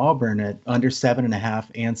under on Auburn at under 7.5,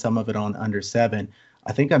 and some of it on under 7.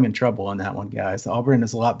 I think I'm in trouble on that one, guys. Auburn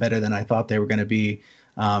is a lot better than I thought they were going to be.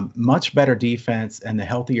 Much better defense and the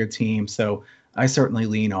healthier team. So I certainly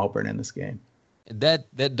lean Auburn in this game.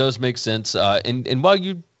 That does make sense. And while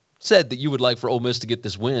you said that you would like for Ole Miss to get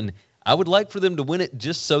this win. I would like for them to win it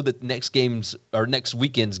just so that next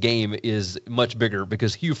weekend's game is much bigger,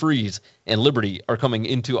 because Hugh Freeze and Liberty are coming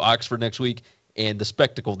into Oxford next week, and the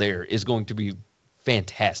spectacle there is going to be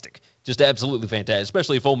fantastic. Just absolutely fantastic,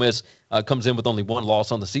 especially if Ole Miss comes in with only one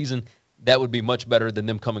loss on the season. That would be much better than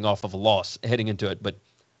them coming off of a loss heading into it. But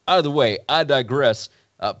either way, I digress.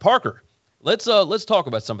 Parker, let's talk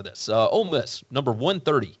about some of this. Ole Miss, number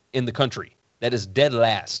 130 in the country. That is dead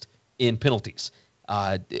last in penalties.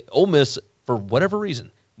 Ole Miss, for whatever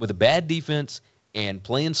reason, with a bad defense and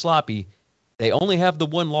playing sloppy, they only have the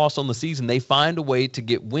one loss on the season. They find a way to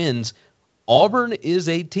get wins. Auburn is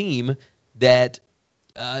a team that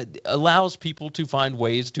allows people to find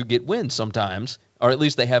ways to get wins sometimes, or at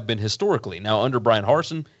least they have been historically. Now, under Brian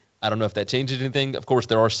Harsin, I don't know if that changes anything. Of course,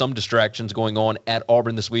 there are some distractions going on at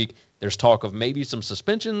Auburn this week. There's talk of maybe some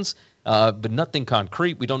suspensions, but nothing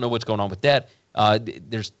concrete. We don't know what's going on with that.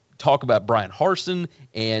 There's talk about Brian Harsin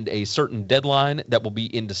and a certain deadline that will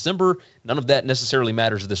be in December. None of that necessarily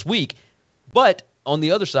matters this week. But on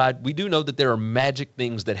the other side, we do know that there are magic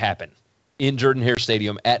things that happen in Jordan-Hare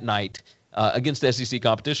Stadium at night against SEC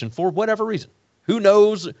competition for whatever reason. Who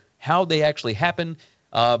knows how they actually happen?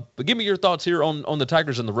 But give me your thoughts here on the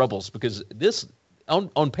Tigers and the Rebels, because this,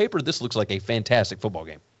 on paper, this looks like a fantastic football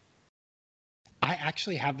game. I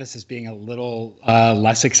actually have this as being a little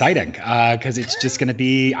less exciting because it's just going to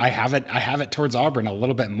be, I have it towards Auburn a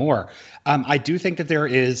little bit more. I do think that there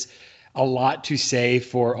is a lot to say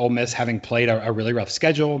for Ole Miss having played a really rough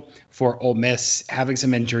schedule, for Ole Miss having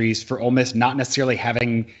some injuries, for Ole Miss not necessarily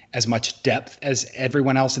having as much depth as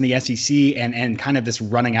everyone else in the SEC, and kind of this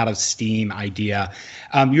running out of steam idea.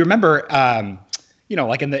 You remember,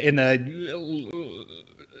 like in the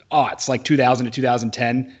aughts, like 2000 to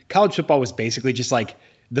 2010, college football was basically just like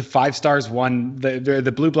the 5 stars won,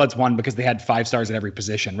 the Blue Bloods won because they had 5 stars at every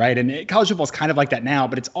position, right? And college football is kind of like that now,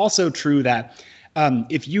 but it's also true that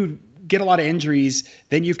if you get a lot of injuries,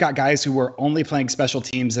 then you've got guys who are only playing special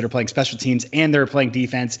teams that are playing special teams, and they're playing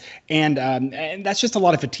defense. And that's just a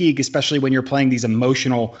lot of fatigue, especially when you're playing these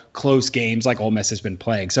emotional, close games like Ole Miss has been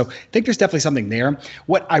playing. So I think there's definitely something there.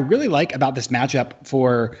 What I really like about this matchup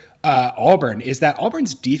for Auburn is that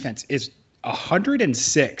Auburn's defense is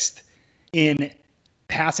 106th in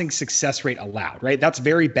passing success rate allowed, right? That's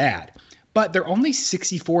very bad. But they're only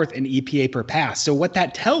 64th in EPA per pass. So what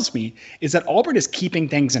that tells me is that Auburn is keeping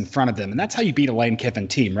things in front of them. And that's how you beat a Lane Kiffin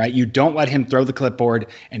team, right? You don't let him throw the clipboard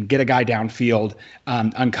and get a guy downfield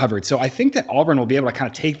uncovered. So I think that Auburn will be able to kind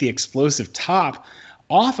of take the explosive top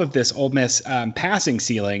off of this Ole Miss passing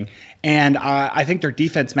ceiling. And I think their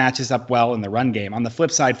defense matches up well in the run game. On the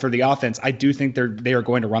flip side, for the offense, I do think they are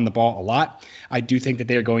going to run the ball a lot. I do think that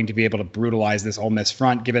they are going to be able to brutalize this Ole Miss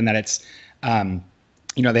front, given that it's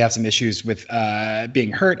they have some issues with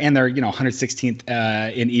being hurt, and they're 116th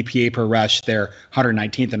in EPA per rush. They're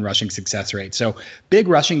 119th in rushing success rate. So big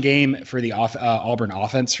rushing game for the Auburn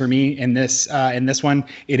offense for me in this one.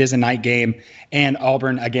 It is a night game, and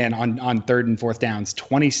Auburn again on 3rd and 4th downs,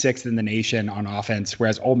 26th in the nation on offense,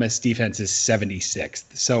 whereas Ole Miss defense is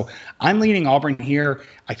 76th. So I'm leaning Auburn here.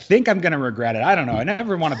 I think I'm going to regret it. I don't know. I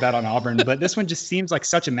never want to bet on Auburn, but this one just seems like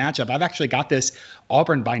such a matchup. I've actually got this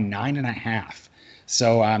Auburn by 9.5.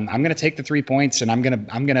 So I'm going to take the 3 points, and I'm going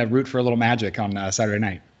to root for a little magic on Saturday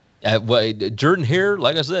night. Jordan-Hare,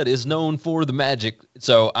 like I said, is known for the magic.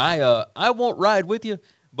 So I won't ride with you,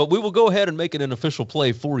 but we will go ahead and make it an official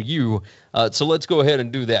play for you. So let's go ahead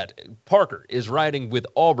and do that. Parker is riding with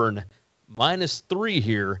Auburn -3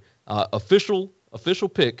 here. Official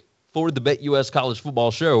pick for the BetUS College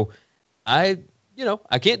Football Show. I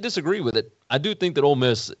can't disagree with it. I do think that Ole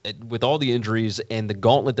Miss, with all the injuries and the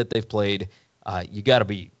gauntlet that they've played, you got to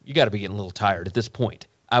be getting a little tired at this point,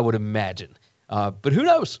 I would imagine. But who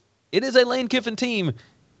knows? It is a Lane Kiffin team.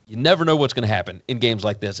 You never know what's going to happen in games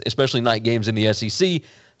like this, especially night games in the SEC.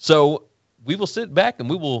 So we will sit back and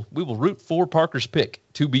we will root for Parker's pick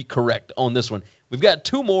to be correct on this one. We've got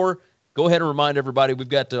 2 more. Go ahead and remind everybody we've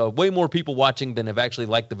got way more people watching than have actually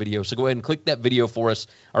liked the video. So go ahead and click that video for us,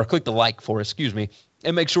 or click the like for us, excuse me,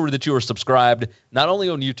 and make sure that you are subscribed, not only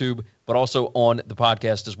on YouTube, but also on the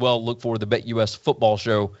podcast as well. Look for the BetUS Football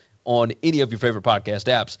Show on any of your favorite podcast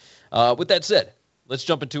apps. With that said, let's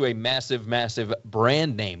jump into a massive, massive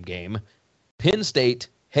brand name game. Penn State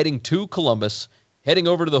heading to Columbus, heading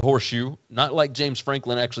over to the Horseshoe, not like James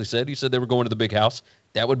Franklin actually said. He said they were going to the Big House.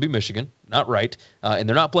 That would be Michigan. Not right. And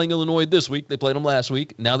they're not playing Illinois this week. They played them last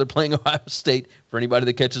week. Now they're playing Ohio State, for anybody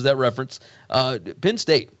that catches that reference. Penn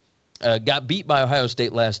State got beat by Ohio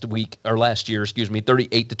State last year,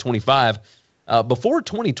 38-25. Before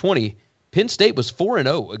 2020, Penn State was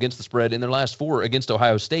 4-0 against the spread in their last 4 against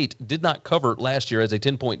Ohio State. Did not cover last year as a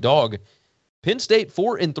 10-point dog. Penn State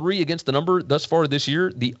 4-3 against the number thus far this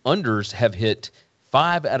year. The unders have hit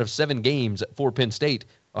 5 out of 7 games for Penn State.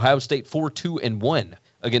 Ohio State 4-2-1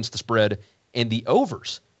 against the spread, and the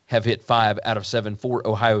overs have hit 5 out of 7 for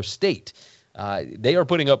Ohio State. They are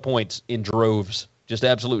putting up points in droves, just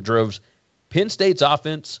absolute droves. Penn State's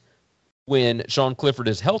offense, when Sean Clifford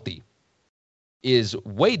is healthy, is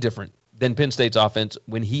way different than Penn State's offense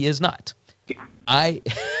when he is not. I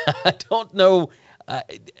don't know.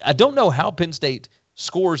 I don't know how Penn State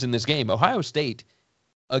scores in this game. Ohio State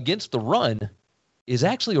against the run is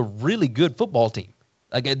actually a really good football team.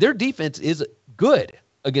 Like, their defense is good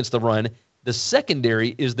against the run. The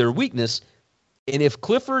secondary is their weakness. And if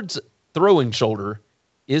Clifford's throwing shoulder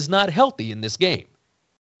is not healthy in this game,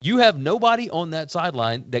 you have nobody on that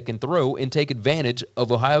sideline that can throw and take advantage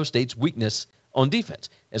of Ohio State's weakness on defense.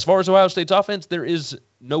 As far as Ohio State's offense, there is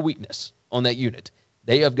no weakness on that unit.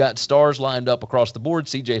 They have got stars lined up across the board.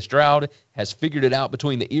 C.J. Stroud has figured it out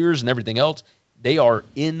between the ears and everything else. They are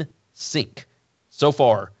in sync so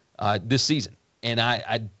far this season. And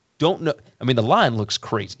I don't know. I mean, the line looks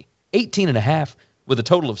crazy. 18.5 with a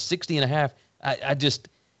total of 60.5.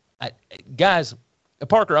 Guys,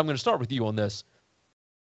 Parker, I'm going to start with you on this.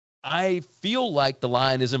 I feel like the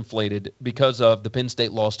line is inflated because of the Penn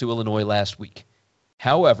State loss to Illinois last week.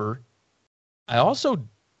 However, I also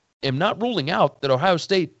am not ruling out that Ohio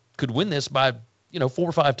State could win this by, 4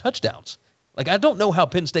 or 5 touchdowns. Like, I don't know how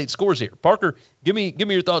Penn State scores here. Parker, give me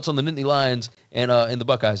your thoughts on the Nittany Lions and the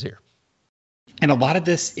Buckeyes here. And a lot of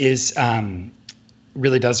this is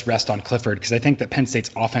really does rest on Clifford, because I think that Penn State's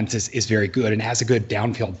offense is very good and has a good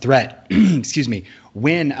downfield threat. Excuse me.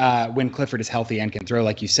 When Clifford is healthy and can throw,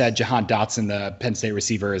 like you said, Jahan Dotson, the Penn State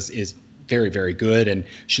receiver, is very, very good and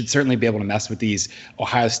should certainly be able to mess with these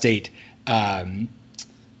Ohio State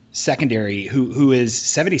secondary, who is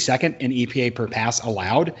 72nd in EPA per pass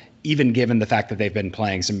allowed, even given the fact that they've been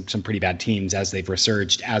playing some pretty bad teams as they've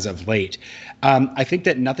resurged as of late. I think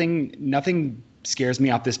that nothing scares me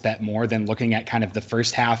off this bet more than looking at kind of the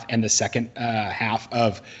first half and the second half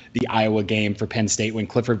of the Iowa game for Penn State when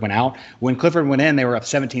Clifford went out. When Clifford went in, they were up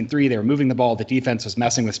 17-3. They were moving the ball. The defense was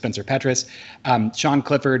messing with Spencer Petras. Sean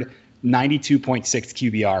Clifford, 92.6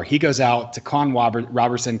 QBR. He goes out. Taquan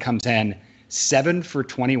Robertson comes in, 7 for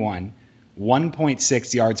 21,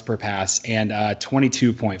 1.6 yards per pass, and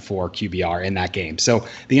 22.4 QBR in that game. So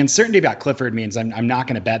the uncertainty about Clifford means I'm not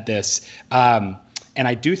going to bet this. And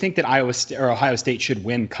I do think that Ohio State should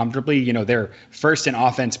win comfortably. They're first in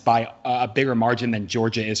offense by a bigger margin than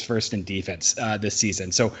Georgia is first in defense this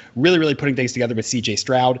season. So really, really putting things together with C.J.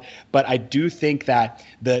 Stroud. But I do think that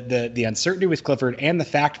the uncertainty with Clifford and the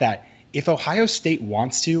fact that if Ohio State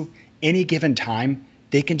wants to, any given time,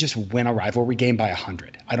 they can just win a rivalry game by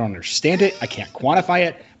 100. I don't understand it. I can't quantify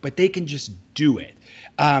it, but they can just do it.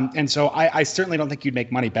 And so I certainly don't think you'd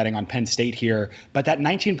make money betting on Penn State here, but that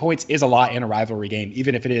 19 points is a lot in a rivalry game,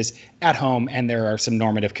 even if it is at home and there are some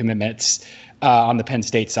normative commitments on the Penn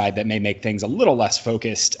State side that may make things a little less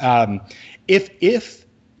focused. If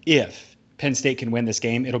Penn State can win this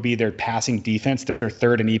game, it'll be their passing defense, their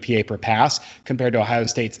third in EPA per pass, compared to Ohio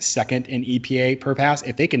State's second in EPA per pass.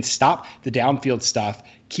 If they can stop the downfield stuff,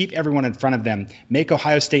 keep everyone in front of them, make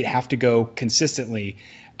Ohio State have to go consistently,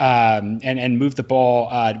 and move the ball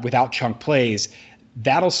without chunk plays,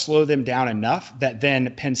 that'll slow them down enough that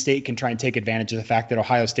then Penn State can try and take advantage of the fact that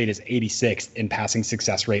Ohio State is 86th in passing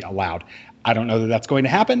success rate allowed. I don't know that that's going to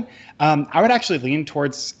happen. I would actually lean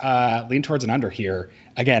towards an under here.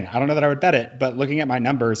 Again, I don't know that I would bet it, but looking at my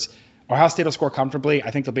numbers, Ohio State will score comfortably. I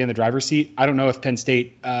think they'll be in the driver's seat. I don't know if Penn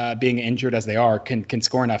State, being injured as they are, can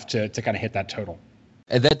score enough to kind of hit that total.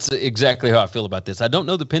 And that's exactly how I feel about this. I don't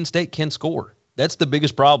know that Penn State can score. That's the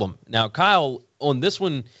biggest problem. Now, Kyle, on this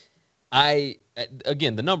one,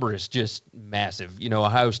 again, the number is just massive.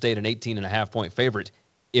 Ohio State an 18.5-point favorite.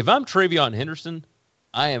 If I'm TreVeyon Henderson,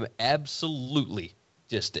 I am absolutely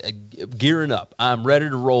just gearing up. I'm ready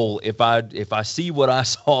to roll if I see what I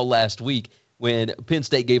saw last week when Penn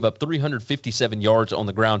State gave up 357 yards on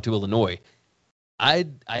the ground to Illinois. I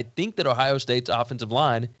think that Ohio State's offensive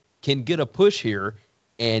line can get a push here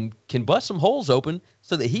and can bust some holes open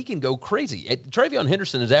so that he can go crazy. TreVeyon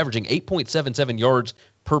Henderson is averaging 8.77 yards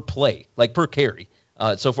per play, like per carry,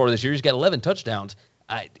 so far this year. He's got 11 touchdowns.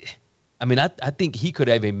 I think he could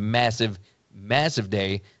have a massive, massive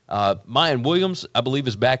day. Mayan Williams, I believe,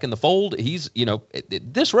 is back in the fold. He's,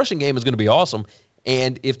 this rushing game is going to be awesome.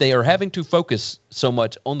 And if they are having to focus so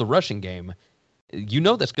much on the rushing game,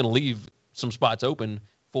 that's going to leave some spots open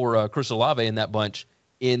for Chris Olave in that bunch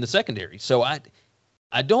in the secondary. So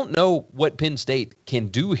I don't know what Penn State can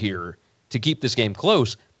do here to keep this game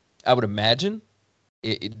close. I would imagine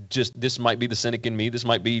this might be the cynic in me. This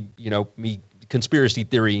might be, me conspiracy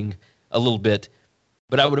theorying a little bit.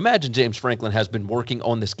 But I would imagine James Franklin has been working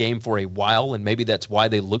on this game for a while, and maybe that's why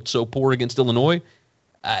they looked so poor against Illinois.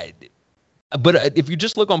 But if you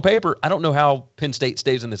just look on paper, I don't know how Penn State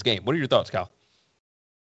stays in this game. What are your thoughts, Kyle?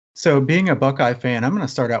 So being a Buckeye fan, I'm going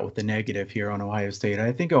to start out with the negative here on Ohio State.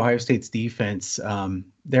 I think Ohio State's defense,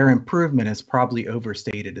 their improvement is probably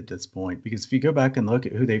overstated at this point, because if you go back and look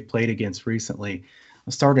at who they've played against recently,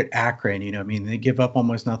 I'll start at Akron. They give up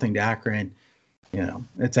almost nothing to Akron.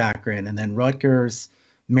 It's Akron. And then Rutgers,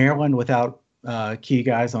 Maryland without key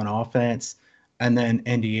guys on offense, and then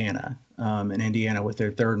Indiana. And Indiana with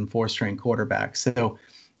their third and fourth string quarterbacks. So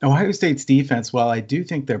Ohio State's defense, while I do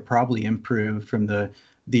think they're probably improved from the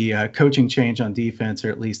coaching change on defense,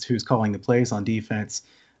 or at least who's calling the plays on defense,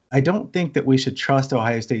 I don't think that we should trust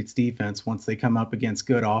Ohio State's defense once they come up against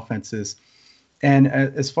good offenses. And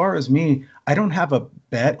as far as me, I don't have a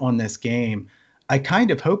bet on this game. I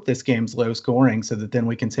kind of hope this game's low scoring so that then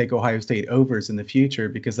we can take Ohio State overs in the future,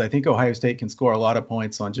 because I think Ohio State can score a lot of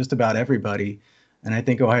points on just about everybody. And I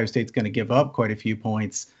think Ohio State's going to give up quite a few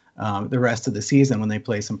points the rest of the season when they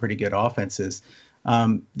play some pretty good offenses.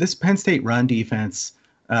 This Penn State run defense,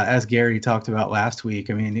 as Gary talked about last week,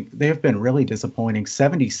 they have been really disappointing.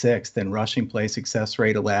 76th in rushing play success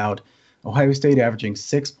rate allowed. Ohio State averaging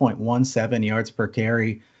 6.17 yards per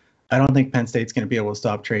carry. I don't think Penn State's going to be able to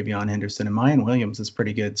stop TreVeyon Henderson, and Mayan Williams is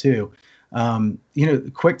pretty good too.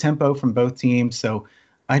 Quick tempo from both teams. So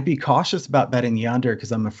I'd be cautious about betting the under,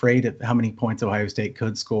 because I'm afraid of how many points Ohio State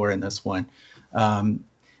could score in this one.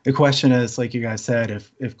 The question is, like you guys said,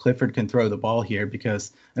 if Clifford can throw the ball here,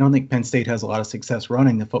 because I don't think Penn State has a lot of success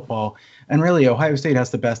running the football. And really, Ohio State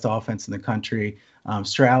has the best offense in the country.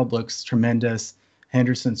 Stroud looks tremendous.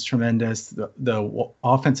 Henderson's tremendous. The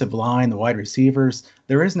offensive line, the wide receivers,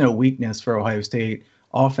 there is no weakness for Ohio State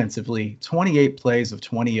offensively. 28 plays of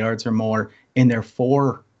 20 yards or more in their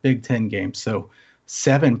 4 Big Ten games. So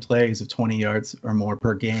 7 plays of 20 yards or more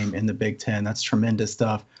per game in the Big Ten. That's tremendous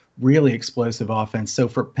stuff. Really explosive offense. So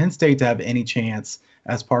for Penn State to have any chance,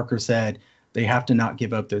 as Parker said, they have to not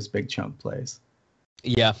give up those big chunk plays.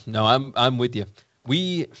 Yeah, no, I'm with you.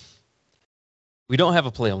 We don't have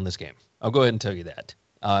a play on this game. I'll go ahead and tell you that.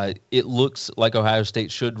 It looks like Ohio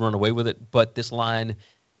State should run away with it, but this line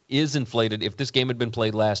is inflated. If this game had been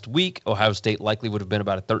played last week, Ohio State likely would have been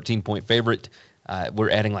about a 13-point favorite.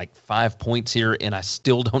 We're adding like 5 points here, and I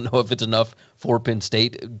still don't know if it's enough for Penn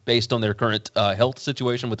State based on their current health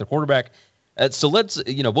situation with their quarterback. So let's,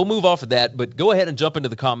 we'll move off of that, but go ahead and jump into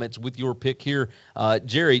the comments with your pick here.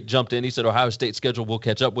 Jerry jumped in. He said Ohio State's schedule will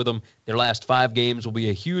catch up with them. Their last 5 games will be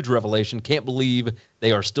a huge revelation. Can't believe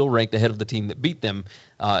they are still ranked ahead of the team that beat them.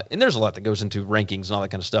 And there's a lot that goes into rankings and all that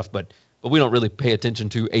kind of stuff, but we don't really pay attention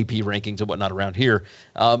to AP rankings and whatnot around here.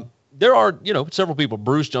 There are, several people.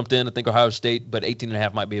 Bruce jumped in. I think Ohio State, but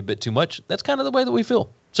 18.5 might be a bit too much. That's kind of the way that we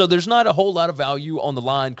feel. So there's not a whole lot of value on the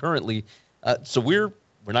line currently. So we're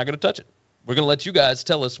not going to touch it. We're going to let you guys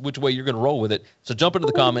tell us which way you're going to roll with it. So jump into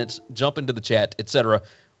the comments, jump into the chat, etc.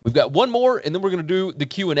 We've got one more, and then we're going to do the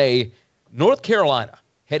Q&A. North Carolina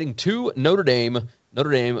heading to Notre Dame. Notre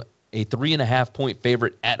Dame, a 3.5-point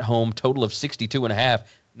favorite at home, total of 62.5.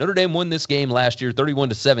 Notre Dame won this game last year,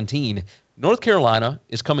 31-17. North Carolina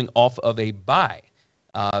is coming off of a bye,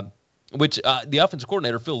 which the offensive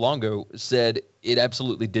coordinator, Phil Longo, said it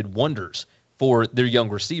absolutely did wonders for their young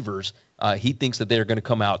receivers. He thinks that they're going to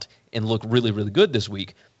come out and look really, really good this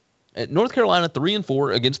week. At North Carolina,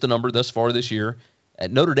 3-4 against the number thus far this year.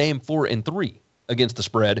 At Notre Dame, 4-3 against the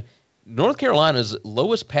spread. North Carolina's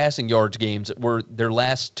lowest passing yards games were their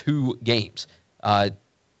last 2 games.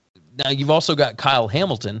 Now, you've also got Kyle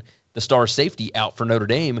Hamilton, the star safety, out for Notre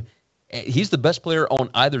Dame. He's the best player on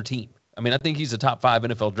either team. I think he's a top 5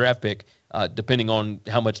 NFL draft pick, depending on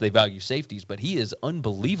how much they value safeties, but he is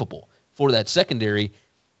unbelievable for that secondary.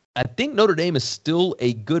 I think Notre Dame is still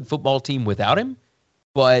a good football team without him,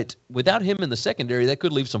 but without him in the secondary, that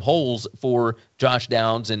could leave some holes for Josh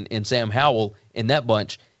Downs and Sam Howell in that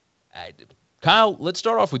bunch. Kyle, let's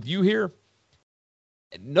start off with you here.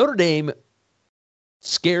 Notre Dame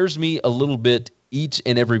scares me a little bit each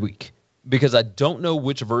and every week because I don't know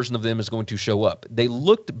which version of them is going to show up. They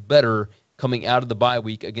looked better coming out of the bye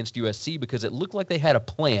week against USC because it looked like they had a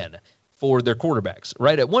plan for their quarterbacks,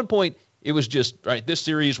 right? At one point, it was just, right, this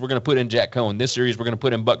series, we're going to put in Jack Cohn. This series, we're going to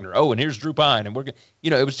put in Buckner. Oh, and here's Drew Pine. And we're going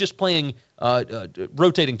to, it was just playing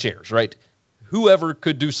rotating chairs, right? Whoever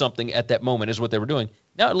could do something at that moment is what they were doing.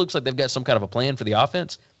 Now it looks like they've got some kind of a plan for the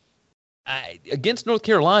offense. Against North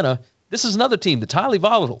Carolina, This is another team that's highly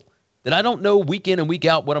volatile that I don't know week in and week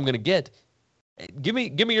out what I'm going to get. Give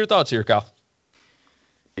me your thoughts here, Kyle.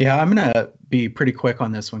 Yeah, I'm going to be pretty quick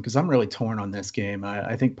on this one because I'm really torn on this game.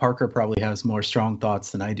 I think Parker probably has more strong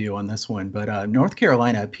thoughts than I do on this one. But North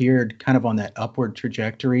Carolina appeared kind of on that upward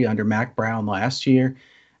trajectory under Mack Brown last year,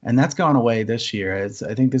 and that's gone away this year.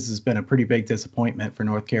 I think this has been a pretty big disappointment for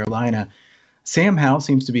North Carolina. Sam Howell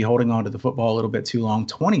seems to be holding on to the football a little bit too long.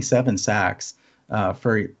 27 sacks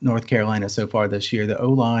for North Carolina so far this year. The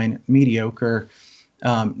O-line, mediocre.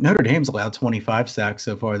 Notre Dame's allowed 25 sacks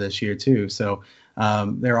so far this year, too. So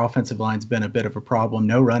their offensive line's been a bit of a problem.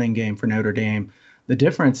 No running game for Notre Dame. The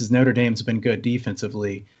difference is Notre Dame's been good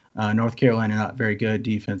defensively. North Carolina not very good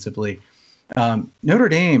defensively. Notre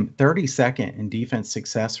Dame 32nd in defense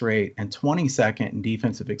success rate and 22nd in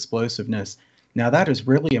defensive explosiveness. Now that is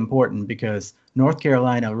really important because North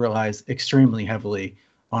Carolina relies extremely heavily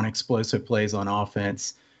on explosive plays on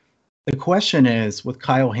offense. The question is, with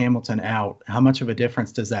Kyle Hamilton out, how much of a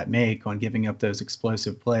difference does that make on giving up those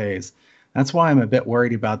explosive plays? That's why I'm a bit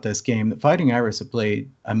worried about this game. The Fighting Irish have played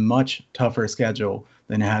a much tougher schedule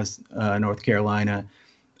than has North Carolina.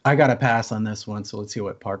 I got to pass on this one, so let's see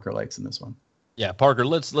what Parker likes in this one. Yeah, Parker,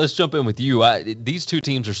 let's jump in with you. These two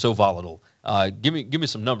teams are so volatile. Give me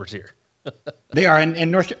some numbers here. They are,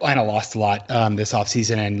 and North Carolina lost a lot this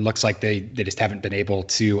offseason, and looks like they just haven't been able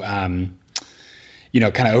to, kind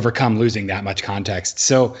of overcome losing that much context.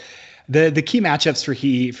 So the key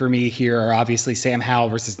matchups for me here are obviously Sam Howell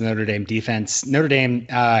versus the Notre Dame defense. Notre Dame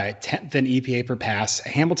 10th in EPA per pass.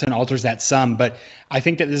 Hamilton alters that some, but I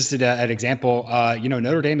think that this is an example.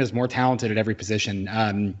 Notre Dame is more talented at every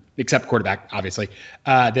position, except quarterback, obviously,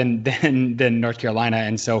 than North Carolina,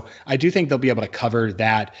 and so I do think they'll be able to cover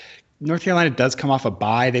that. North Carolina does come off a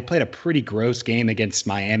bye. They played a pretty gross game against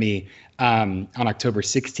Miami on October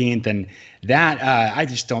 16th. And that I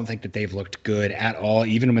just don't think that they've looked good at all,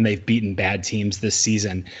 even when they've beaten bad teams this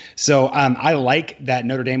season. So I like that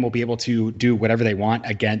Notre Dame will be able to do whatever they want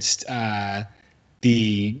against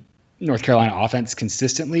the North Carolina offense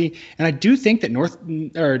consistently. And I do think that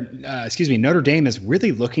Notre Dame is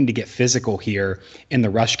really looking to get physical here in the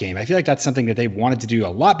rush game. I feel like that's something that they've wanted to do a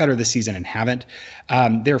lot better this season and haven't.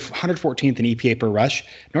 They're 114th in EPA per rush.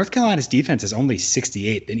 North Carolina's defense is only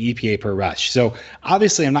 68th in EPA per rush. So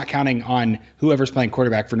obviously I'm not counting on whoever's playing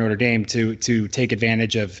quarterback for Notre Dame to take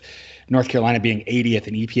advantage of North Carolina being 80th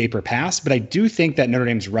in EPA per pass, but I do think that Notre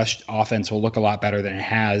Dame's rush offense will look a lot better than it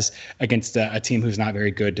has against a team who's not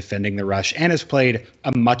very good defending the rush and has played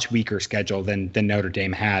a much weaker schedule than Notre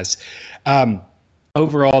Dame has.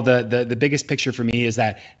 Overall, the biggest picture for me is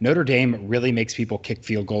that Notre Dame really makes people kick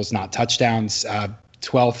field goals, not touchdowns.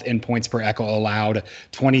 12th in points per echo allowed,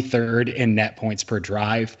 23rd in net points per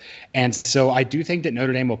drive. And so I do think that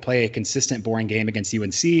Notre Dame will play a consistent, boring game against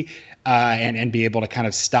UNC and be able to kind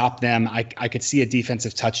of stop them. I could see a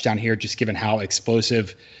defensive touchdown here, just given how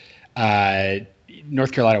explosive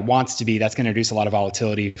North Carolina wants to be. That's going to introduce a lot of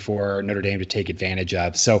volatility for Notre Dame to take advantage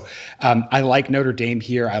of. So I like Notre Dame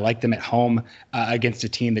here. I like them at home against a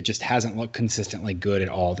team that just hasn't looked consistently good at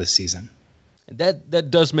all this season. That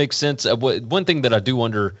does make sense. One thing that I do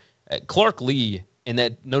wonder, Clark Lee and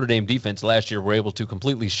that Notre Dame defense last year were able to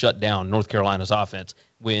completely shut down North Carolina's offense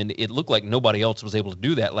when it looked like nobody else was able to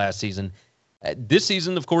do that last season. This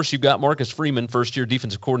season, of course, you've got Marcus Freeman, first-year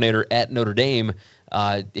defensive coordinator at Notre Dame.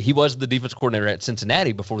 He was the defensive coordinator at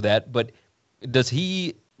Cincinnati before that, but does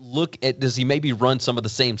he maybe run some of the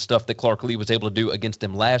same stuff that Clark Lee was able to do against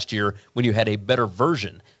them last year when you had a better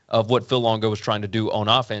version of what Phil Longo was trying to do on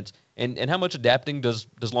offense? And how much adapting does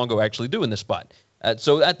Longo actually do in this spot?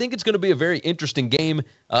 So I think it's going to be a very interesting game.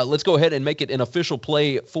 Let's go ahead and make it an official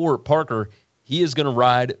play for Parker. He is going to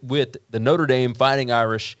ride with the Notre Dame Fighting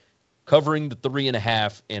Irish covering the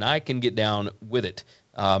 3.5, and I can get down with it.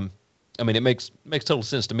 It makes total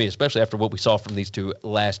sense to me, especially after what we saw from these two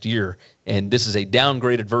last year. And this is a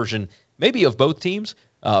downgraded version, maybe of both teams,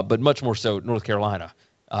 but much more so North Carolina.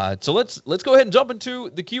 So let's go ahead and jump into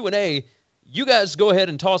the Q&A. You guys go ahead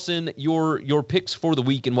and toss in your picks for the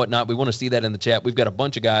week and whatnot. We want to see that in the chat. We've got a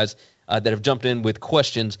bunch of guys that have jumped in with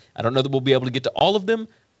questions. I don't know that we'll be able to get to all of them,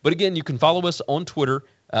 but again, you can follow us on Twitter.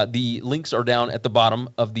 The links are down at the bottom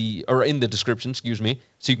or in the description, excuse me.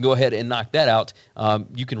 So you can go ahead and knock that out.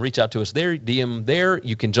 You can reach out to us there, DM there.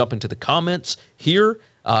 You can jump into the comments here.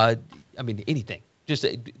 Anything. Just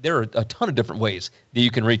there are a ton of different ways that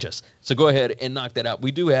you can reach us. So go ahead and knock that out.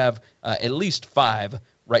 We do have at least 5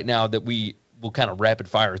 right now that we will kind of rapid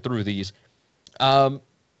fire through these.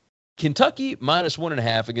 Kentucky minus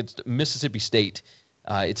 1.5 against Mississippi State.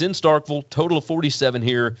 It's in Starkville, total of 47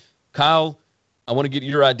 here. Kyle, I want to get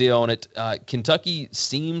your idea on it. Kentucky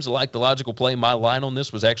seems like the logical play. My line on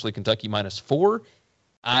this was actually Kentucky -4.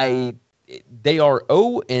 They are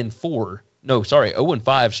 0-4. No, sorry,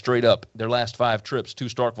 0-5 straight up. Their last 5 trips to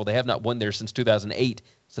Starkville. They have not won there since 2008.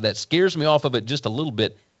 So that scares me off of it just a little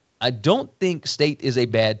bit. I don't think State is a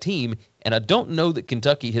bad team, and I don't know that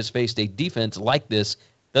Kentucky has faced a defense like this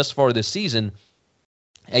thus far this season.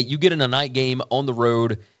 You get in a night game on the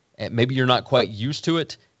road, and maybe you're not quite used to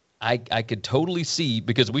it. I could totally see,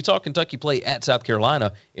 because we saw Kentucky play at South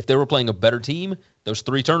Carolina. If they were playing a better team, those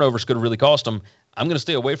 3 turnovers could have really cost them. I'm going to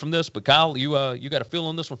stay away from this, but Kyle, you got a feel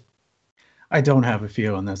on this one? I don't have a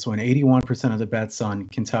feel on this one. 81% of the bets on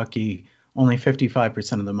Kentucky, only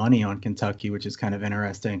 55% of the money on Kentucky, which is kind of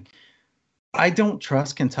interesting. I don't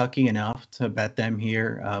trust Kentucky enough to bet them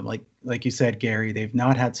here. Like you said, Gary, they've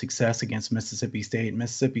not had success against Mississippi State.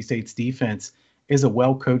 Mississippi State's defense is a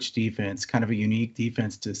well-coached defense, kind of a unique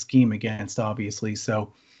defense to scheme against, obviously.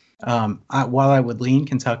 So while I would lean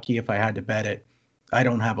Kentucky if I had to bet it, I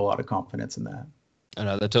don't have a lot of confidence in that. I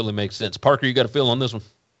know, that totally makes sense. Parker, you got a feel on this one?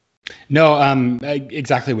 No,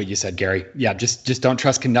 exactly what you said, Gary. Yeah, just don't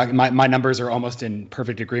trust Kentucky. My numbers are almost in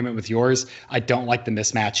perfect agreement with yours. I don't like the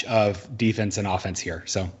mismatch of defense and offense here,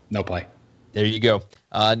 so no play. There you go.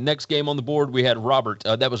 Next game on the board, we had Robert.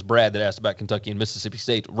 That was Brad that asked about Kentucky and Mississippi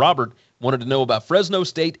State. Robert wanted to know about Fresno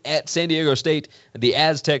State at San Diego State. The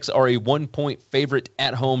Aztecs are a 1-point favorite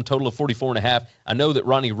at home, total of 44.5. I know that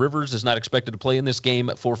Ronnie Rivers is not expected to play in this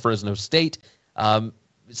game for Fresno State.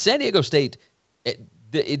 San Diego State,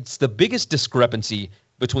 it's the biggest discrepancy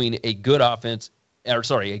between a good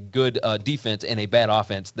defense and a bad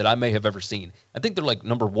offense that I may have ever seen. I think they're like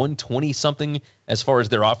number 120 something as far as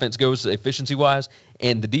their offense goes, efficiency wise,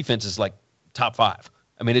 and the defense is like top 5.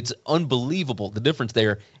 I mean, it's unbelievable, the difference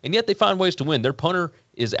there, and yet they find ways to win. Their punter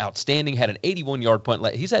is outstanding, had an 81-yard punt.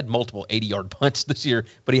 He's had multiple 80-yard punts this year,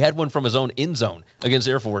 but he had one from his own end zone against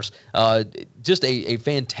Air Force. Just a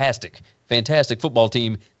fantastic football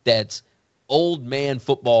team that's old man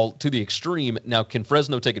football to the extreme. Now, can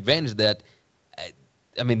Fresno take advantage of that?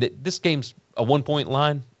 I mean, this game's a 1-point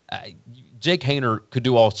line. Jake Haener could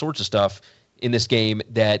do all sorts of stuff in this game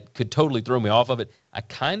that could totally throw me off of it. I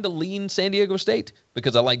kind of lean San Diego State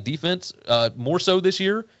because I like defense more so this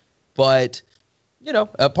year. But,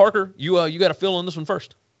 Parker, you got a feel on this one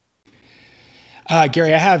first.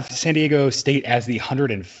 Gary, I have San Diego State as the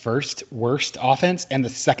 101st worst offense and the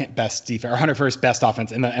second best defense, or 101st best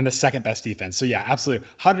offense and the second best defense. So yeah, absolutely.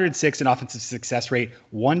 106 in offensive success rate,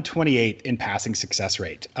 128 in passing success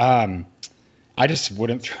rate. I just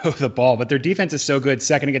wouldn't throw the ball, but their defense is so good.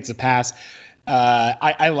 Second against the pass.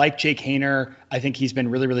 I like Jake Haener. I think he's been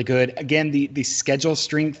really, really good. Again, the schedule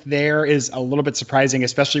strength there is a little bit surprising,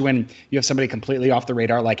 especially when you have somebody completely off the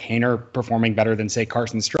radar like Haener performing better than, say,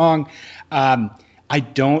 Carson Strong. I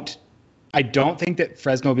don't think that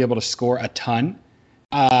Fresno will be able to score a ton.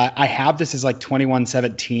 I have this as like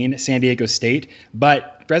 21-17 San Diego State,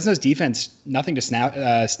 but Fresno's defense, nothing to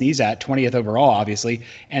sneeze at, 20th overall, obviously.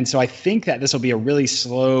 And so I think that this will be a really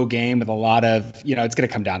slow game with a lot of, it's going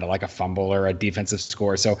to come down to like a fumble or a defensive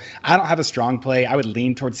score. So I don't have a strong play. I would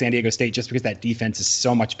lean towards San Diego State just because that defense is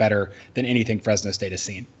so much better than anything Fresno State has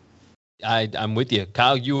seen. I'm with you.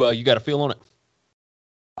 Kyle, you got a feel on it?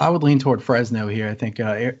 I would lean toward Fresno here. I think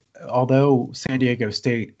although San Diego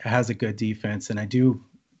State has a good defense, and I do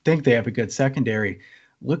think they have a good secondary,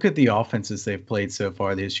 look at the offenses they've played so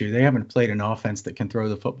far this year. They haven't played an offense that can throw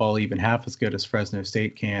the football even half as good as Fresno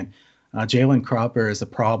State can. Jalen Cropper is a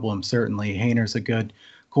problem, certainly. Haener's a good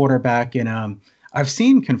quarterback, and I've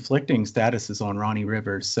seen conflicting statuses on Ronnie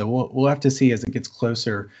Rivers, so we'll have to see as it gets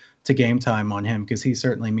closer to game time on him, because he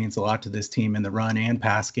certainly means a lot to this team in the run and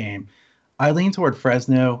pass game. I lean toward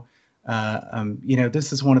Fresno.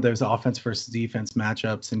 This is one of those offense versus defense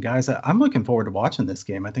matchups. And guys, I'm looking forward to watching this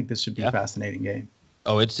game. I think this should be a fascinating game.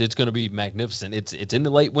 Oh, it's going to be magnificent. It's in the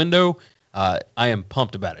late window. I am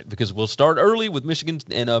pumped about it because we'll start early with Michigan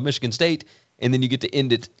and Michigan State, and then you get to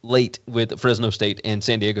end it late with Fresno State and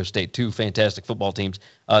San Diego State, 2 fantastic football teams.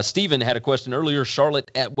 Steven had a question earlier. Charlotte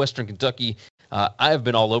at Western Kentucky. I have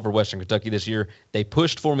been all over Western Kentucky this year. They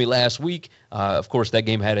pushed for me last week. Of course, that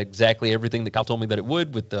game had exactly everything that Kyle told me that it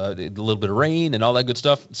would, with a little bit of rain and all that good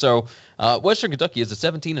stuff. So Western Kentucky is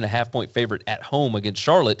a 17.5-point favorite at home against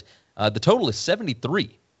Charlotte. The total is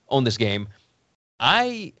 73 on this game.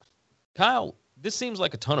 Kyle, this seems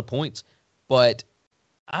like a ton of points, but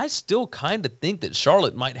I still kind of think that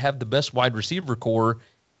Charlotte might have the best wide receiver core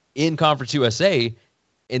in Conference USA,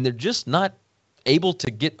 and they're just not able to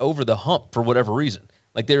get over the hump for whatever reason.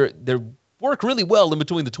 Like they're work really well in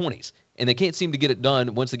between the 20s, and they can't seem to get it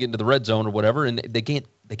done once they get into the red zone or whatever, and they can't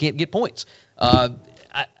get points.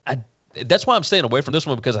 That's why I'm staying away from this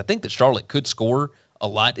one, because I think that Charlotte could score a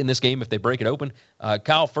lot in this game if they break it open.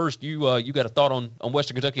 Kyle, first, you got a thought on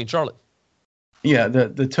Western Kentucky and Charlotte? Yeah,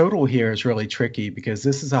 the total here is really tricky because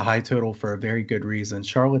this is a high total for a very good reason.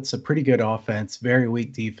 Charlotte's a pretty good offense, very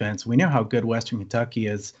weak defense. We know how good Western Kentucky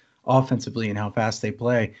is offensively and how fast they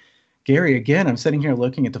play. Gary, again, I'm sitting here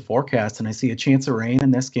looking at the forecast and I see a chance of rain in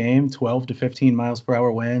this game, 12 to 15 miles per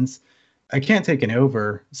hour winds. I can't take an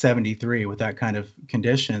over 73 with that kind of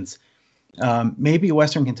conditions. Maybe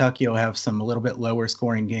Western Kentucky will have some a little bit lower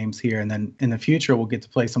scoring games here, and then in the future we'll get to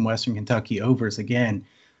play some Western Kentucky overs again.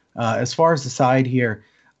 As far as the side here,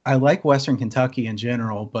 I like Western Kentucky in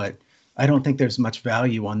general, but I don't think there's much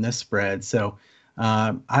value on this spread. So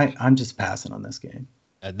I'm just passing on this game.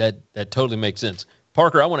 That totally makes sense.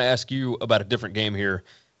 Parker, I want to ask you about a different game here.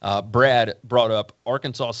 Brad brought up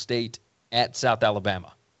Arkansas State at South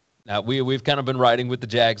Alabama. Now, we've kind of been riding with the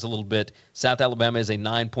Jags a little bit. South Alabama is a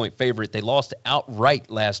 9-point favorite. They lost outright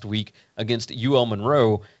last week against UL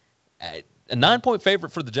Monroe. A 9-point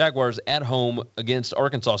favorite for the Jaguars at home against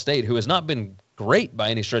Arkansas State, who has not been great by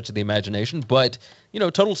any stretch of the imagination, but,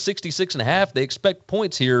 total 66.5. They expect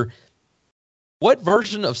points here. What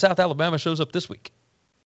version of South Alabama shows up this week?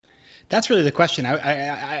 That's really the question.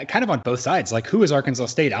 I kind of on both sides. Like, who is Arkansas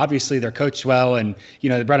State? Obviously, they're coached well, and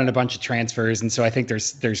they brought in a bunch of transfers, and so I think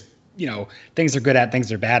there's things they're good at, things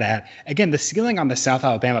they're bad at. Again, the ceiling on the South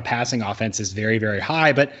Alabama passing offense is very, very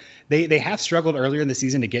high, but they have struggled earlier in the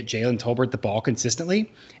season to get Jalen Tolbert the ball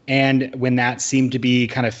consistently, and when that seemed to be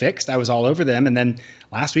kind of fixed, I was all over them. And then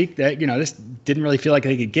last week, this didn't really feel like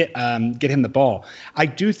they could get him the ball. I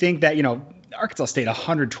do think that Arkansas State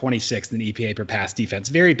 126th in the EPA per pass defense.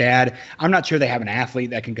 Very bad. I'm not sure they have an athlete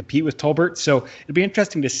that can compete with Tolbert. So it'll be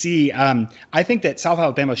interesting to see. I think that South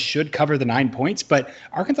Alabama should cover the 9 points, but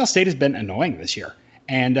Arkansas State has been annoying this year.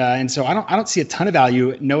 And so I don't see a ton of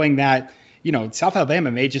value knowing that, South Alabama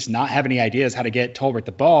may just not have any ideas how to get Tolbert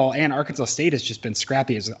the ball, and Arkansas State has just been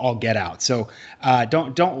scrappy as all get out. So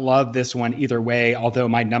don't love this one either way, although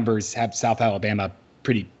my numbers have South Alabama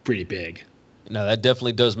pretty big. No, that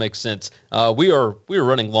definitely does make sense. We are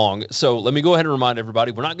running long, so let me go ahead and remind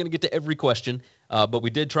everybody, we're not going to get to every question, but we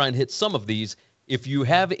did try and hit some of these. If you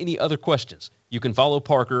have any other questions, you can follow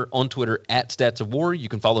Parker on Twitter at Stats of War. You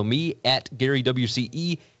can follow me at Gary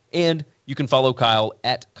WCE, and you can follow Kyle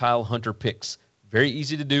at Kyle Hunter Picks. Very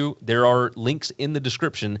easy to do. There are links in the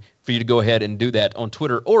description for you to go ahead and do that on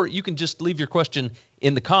Twitter, or you can just leave your question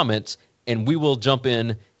in the comments, and we will jump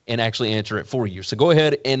in and actually answer it for you. So go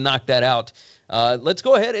ahead and knock that out. Let's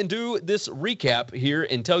go ahead and do this recap here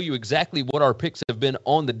and tell you exactly what our picks have been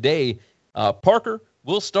on the day. Parker,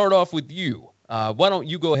 we'll start off with you. Why don't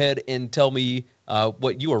you go ahead and tell me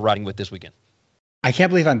what you are riding with this weekend? I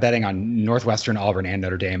can't believe I'm betting on Northwestern, Auburn, and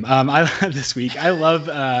Notre Dame. This week. I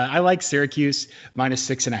like Syracuse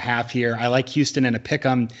 -6.5 here. I like Houston in a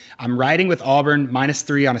pick'em. I'm riding with Auburn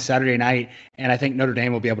 -3 on a Saturday night, and I think Notre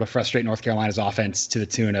Dame will be able to frustrate North Carolina's offense to the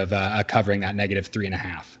tune of covering that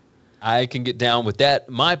 -3.5. I can get down with that.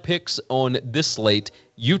 My picks on this slate: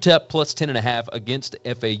 UTEP +10.5 against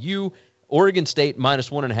FAU, Oregon State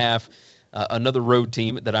 -1.5. Another road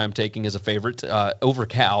team that I'm taking as a favorite over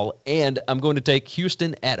Cal, and I'm going to take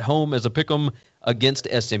Houston at home as a pick'em against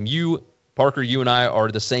SMU. Parker, you and I are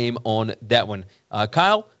the same on that one.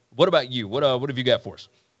 Kyle, what about you? What have you got for us?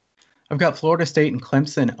 I've got Florida State and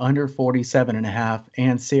Clemson under 47.5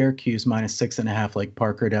 and Syracuse -6.5 like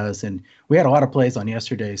Parker does. And we had a lot of plays on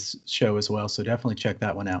yesterday's show as well, so definitely check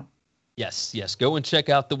that one out. Yes. Go and check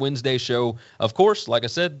out the Wednesday show. Of course, like I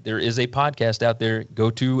said, there is a podcast out there.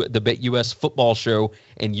 Go to the BetUS Football Show,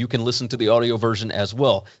 and you can listen to the audio version as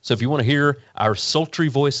well. So if you want to hear our sultry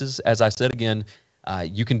voices, as I said again,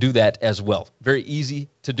 you can do that as well. Very easy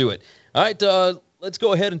to do it. All right, let's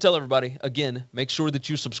go ahead and tell everybody, again, make sure that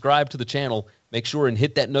you subscribe to the channel. Make sure and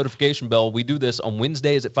hit that notification bell. We do this on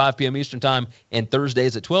Wednesdays at 5 p.m. Eastern Time and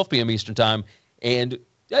Thursdays at 12 p.m. Eastern Time. And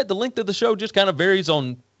the length of the show just kind of varies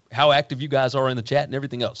on how active you guys are in the chat and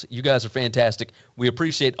everything else. You guys are fantastic. We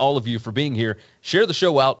appreciate all of you for being here. Share the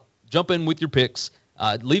show out. Jump in with your picks.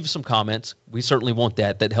 Leave some comments. We certainly want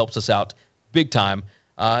that. That helps us out big time.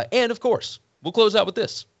 And, of course, we'll close out with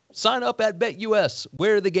this. Sign up at BetUS,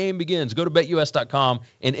 where the game begins. Go to BetUS.com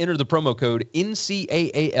and enter the promo code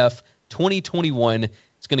NCAAF2021.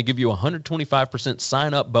 It's going to give you a 125%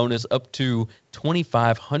 sign-up bonus up to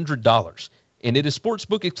 $2,500. and it is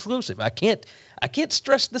Sportsbook exclusive. I can't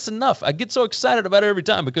stress this enough. I get so excited about it every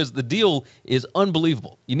time because the deal is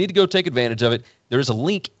unbelievable. You need to go take advantage of it. There is a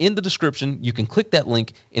link in the description. You can click that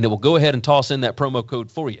link, and it will go ahead and toss in that promo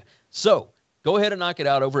code for you. So go ahead and knock it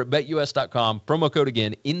out over at BetUS.com. Promo code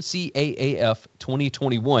again, NCAAF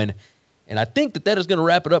 2021. And I think that is going to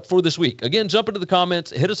wrap it up for this week. Again, jump into the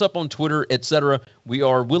comments, hit us up on Twitter, etc. We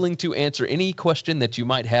are willing to answer any question that you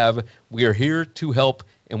might have. We are here to help,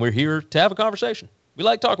 and we're here to have a conversation. We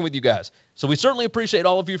like talking with you guys. So we certainly appreciate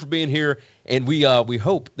all of you for being here, and we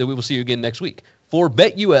hope that we will see you again next week. For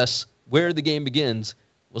BetUS, where the game begins,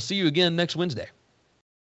 we'll see you again next Wednesday.